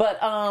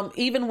 But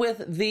even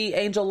with the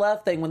Angel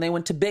Love thing, when they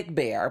went to Big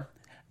Bear,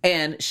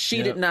 and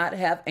she did not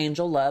have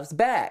Angel Love's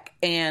back.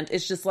 And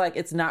it's just like,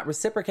 it's not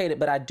reciprocated.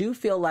 But I do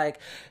feel like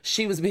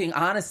she was being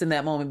honest in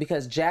that moment,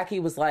 because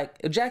Jackie's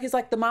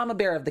like the mama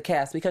bear of the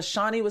cast, because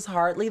Shawnee was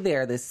hardly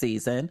there this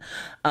season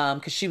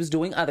because she was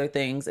doing other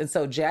things. And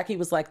so Jackie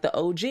was like the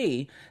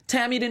OG.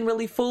 Tammy didn't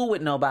really fool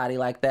with nobody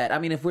like that. I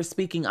mean, if we're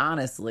speaking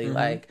honestly,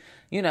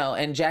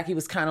 and Jackie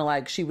was kind of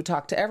like, she would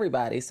talk to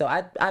everybody. So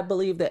I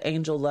believe that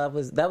Angel Love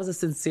was a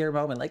sincere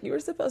moment. Like, you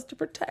were supposed to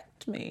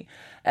protect me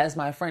as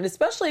my friend,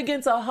 especially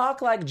against a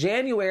hawk like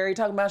January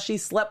talking about she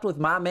slept with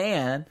my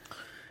man.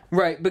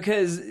 Right,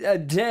 because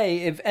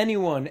if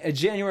anyone,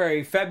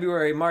 January,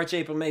 February, March,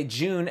 April, May,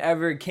 June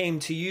ever came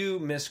to you,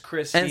 Miss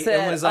Christie,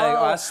 and was like,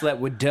 I slept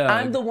with Doug.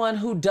 I'm the one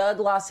who Doug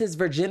lost his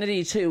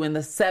virginity to in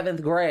the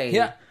 7th grade.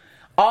 Yeah.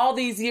 All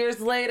these years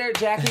later,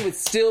 Jackie would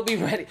still be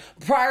ready.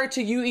 Prior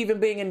to you even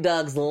being in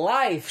Doug's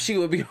life, she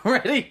would be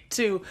ready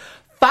to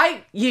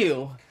fight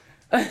you.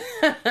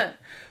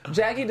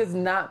 Jackie does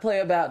not play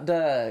about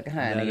Doug,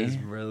 honey. That is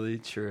really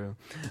true.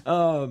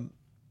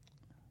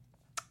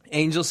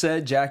 Angel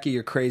said, Jackie,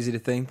 you're crazy to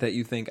think that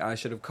you think I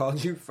should have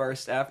called you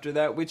first after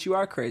that, which you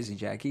are crazy,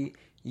 Jackie.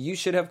 You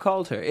should have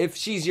called her. If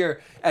she's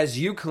as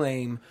you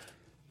claim,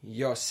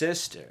 your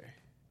sister.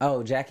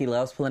 Oh, Jackie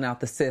loves pulling out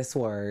the sis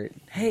word.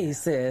 Hey,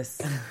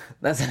 sis.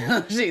 That's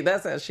how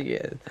she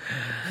is.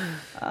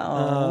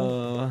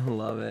 Oh,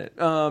 love it.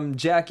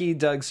 Jackie,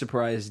 Doug's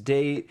surprise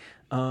date.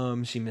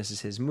 She misses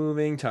his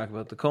moving. Talk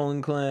about the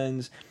colon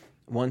cleanse.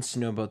 Wants to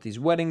know about these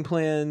wedding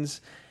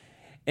plans.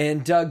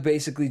 And Doug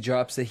basically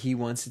drops that he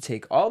wants to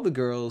take all the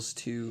girls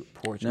to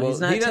Portugal. No,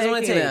 he's not he doesn't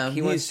want to take them.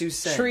 He wants to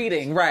send.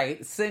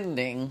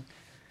 Sending.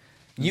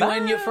 You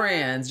and your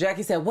friends.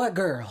 Jackie said, what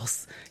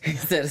girls? He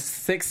said,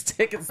 6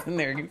 tickets in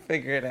there. You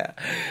figure it out.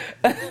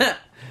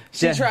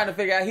 She's trying to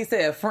figure out. He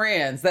said,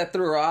 friends. That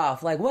threw her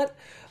off. Like, what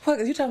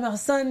are you talking about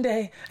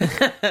Sunday?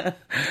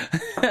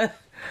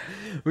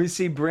 We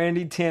see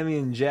Brandy, Tammy,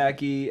 and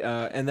Jackie,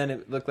 and then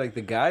it looked like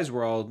the guys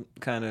were all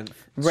kind of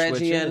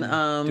Reggie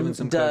and doing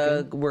some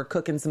Doug cooking. were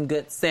cooking some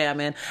good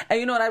salmon. And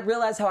you know what? I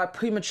realized how I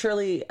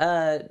prematurely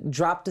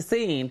dropped a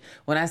scene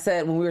when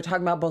we were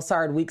talking about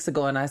Bossard weeks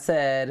ago, and I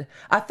said,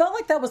 I felt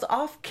like that was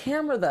off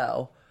camera,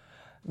 though.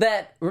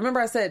 Remember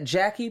I said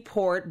Jackie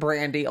poured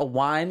Brandy a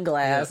wine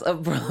glass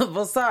of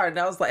Bossard, and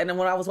I was like, and then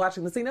when I was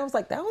watching the scene, I was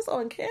like, that was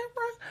on camera?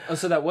 Oh,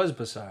 so that was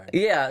Bossard.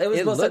 Yeah, it was.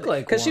 It looked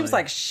like because she was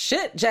like,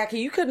 shit, Jackie,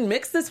 you couldn't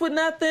mix this with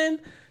nothing.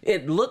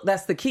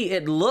 That's the key.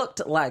 It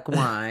looked like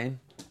wine.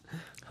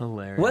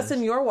 Hilarious. What's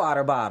in your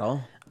water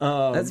bottle?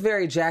 That's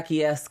very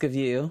Jackie-esque of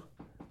you.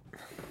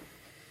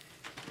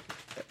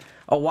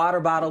 A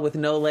water bottle with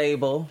no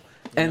label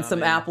and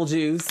some apple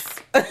juice.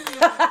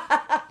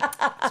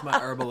 It's my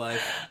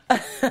Herbalife.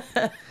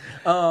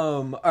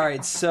 All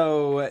right,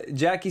 so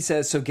Jackie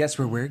says, so guess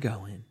where we're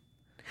going?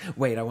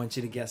 Wait, I want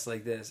you to guess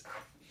like this.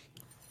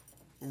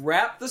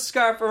 Wrap the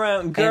scarf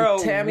around, girl.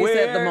 And Tammy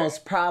said the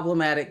most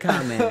problematic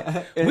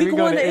comment. We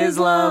going to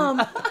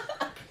Islam.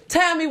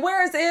 Tammy,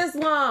 where is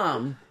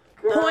Islam?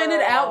 Girl. Point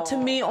it out to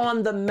me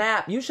on the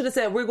map. You should have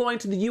said, we're going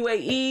to the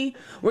UAE,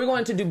 we're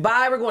going to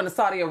Dubai, we're going to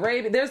Saudi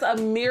Arabia. There's a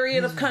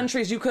myriad of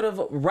countries you could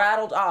have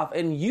rattled off.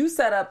 And you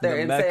sat up there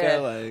and Mecca,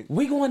 said,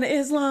 we going to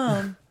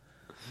Islam.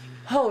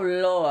 Oh,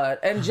 Lord.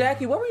 And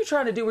Jackie, what were you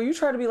trying to do? Were you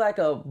trying to be like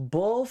a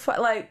bullfight?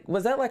 Like,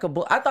 was that like a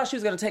bull? I thought she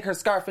was going to take her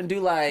scarf and do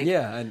like,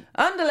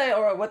 andale,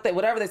 or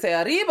whatever they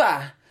say,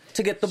 arriba,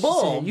 to get the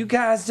bull. Said, you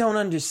guys don't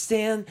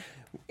understand.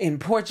 In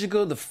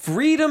Portugal, the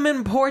freedom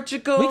in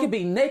Portugal. We could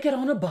be naked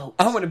on a boat.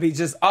 I want to be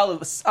just all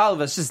of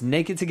us just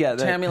naked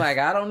together. Tammy, like,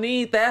 I don't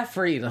need that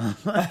freedom.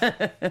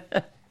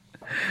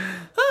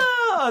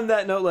 On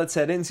that note, let's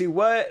head into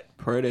what?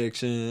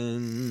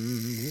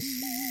 Predictions.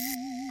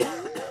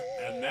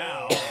 And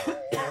now,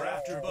 your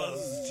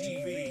AfterBuzz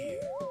TV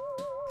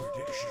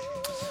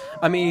predictions.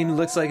 I mean,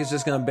 looks like it's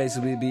just going to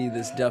basically be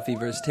this Duffy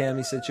versus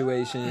Tammy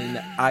situation.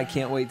 I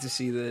can't wait to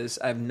see this.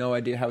 I have no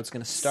idea how it's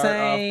going to start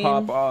Same.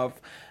 off, pop off.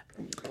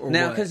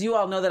 Now, because you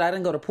all know that I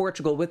didn't go to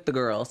Portugal with the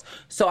girls,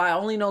 so I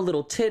only know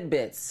little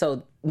tidbits.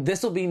 So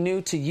this will be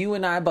new to you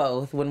and I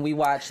both when we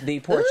watch the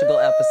Portugal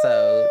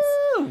episodes.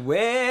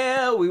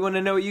 Well, we want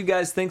to know what you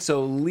guys think,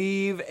 so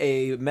leave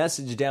a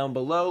message down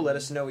below. Let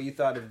us know what you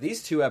thought of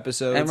these 2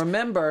 episodes. And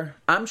remember,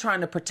 I'm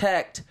trying to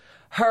protect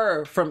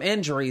her from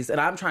injuries,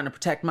 and I'm trying to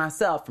protect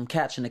myself from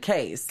catching a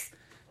case.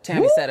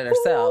 Tammy said it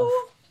herself.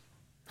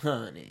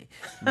 Honey.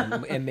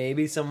 And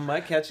maybe someone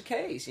might catch a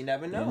case. You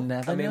never know. You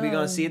never I mean, know. we're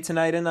going to see it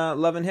tonight in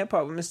Love and Hip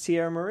Hop with Miss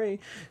Tierra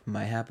Marie.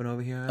 Might happen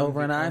over here.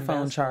 Over an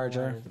iPhone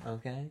charger.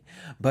 Okay.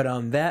 But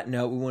on that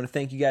note, we want to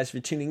thank you guys for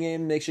tuning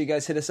in. Make sure you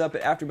guys hit us up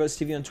at AfterBuzz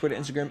TV on Twitter,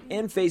 Instagram,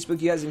 and Facebook.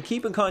 You guys can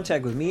keep in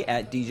contact with me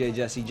at DJ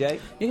Jesse J.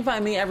 You can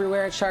find me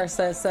everywhere at Char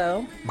Says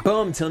So.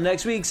 Boom. Till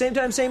next week. Same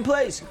time, same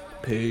place.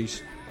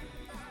 Peace.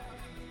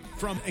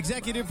 From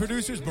executive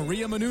producers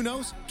Maria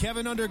Menounos,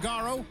 Kevin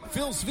Undergaro,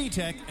 Phil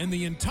Svitek, and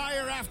the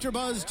entire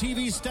AfterBuzz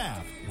TV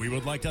staff, we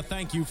would like to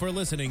thank you for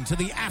listening to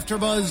the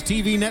AfterBuzz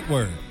TV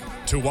network.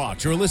 To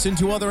watch or listen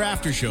to other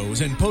after shows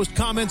and post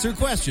comments or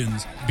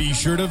questions, be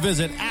sure to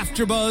visit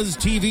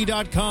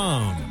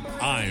AfterBuzzTV.com.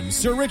 I'm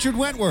Sir Richard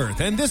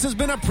Wentworth, and this has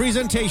been a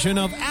presentation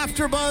of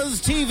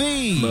AfterBuzz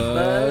TV.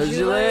 Buzz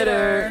you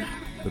later.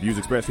 The views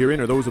expressed herein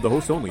are those of the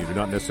hosts only and do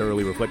not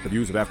necessarily reflect the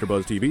views of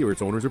AfterBuzz TV or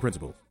its owners or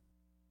principals.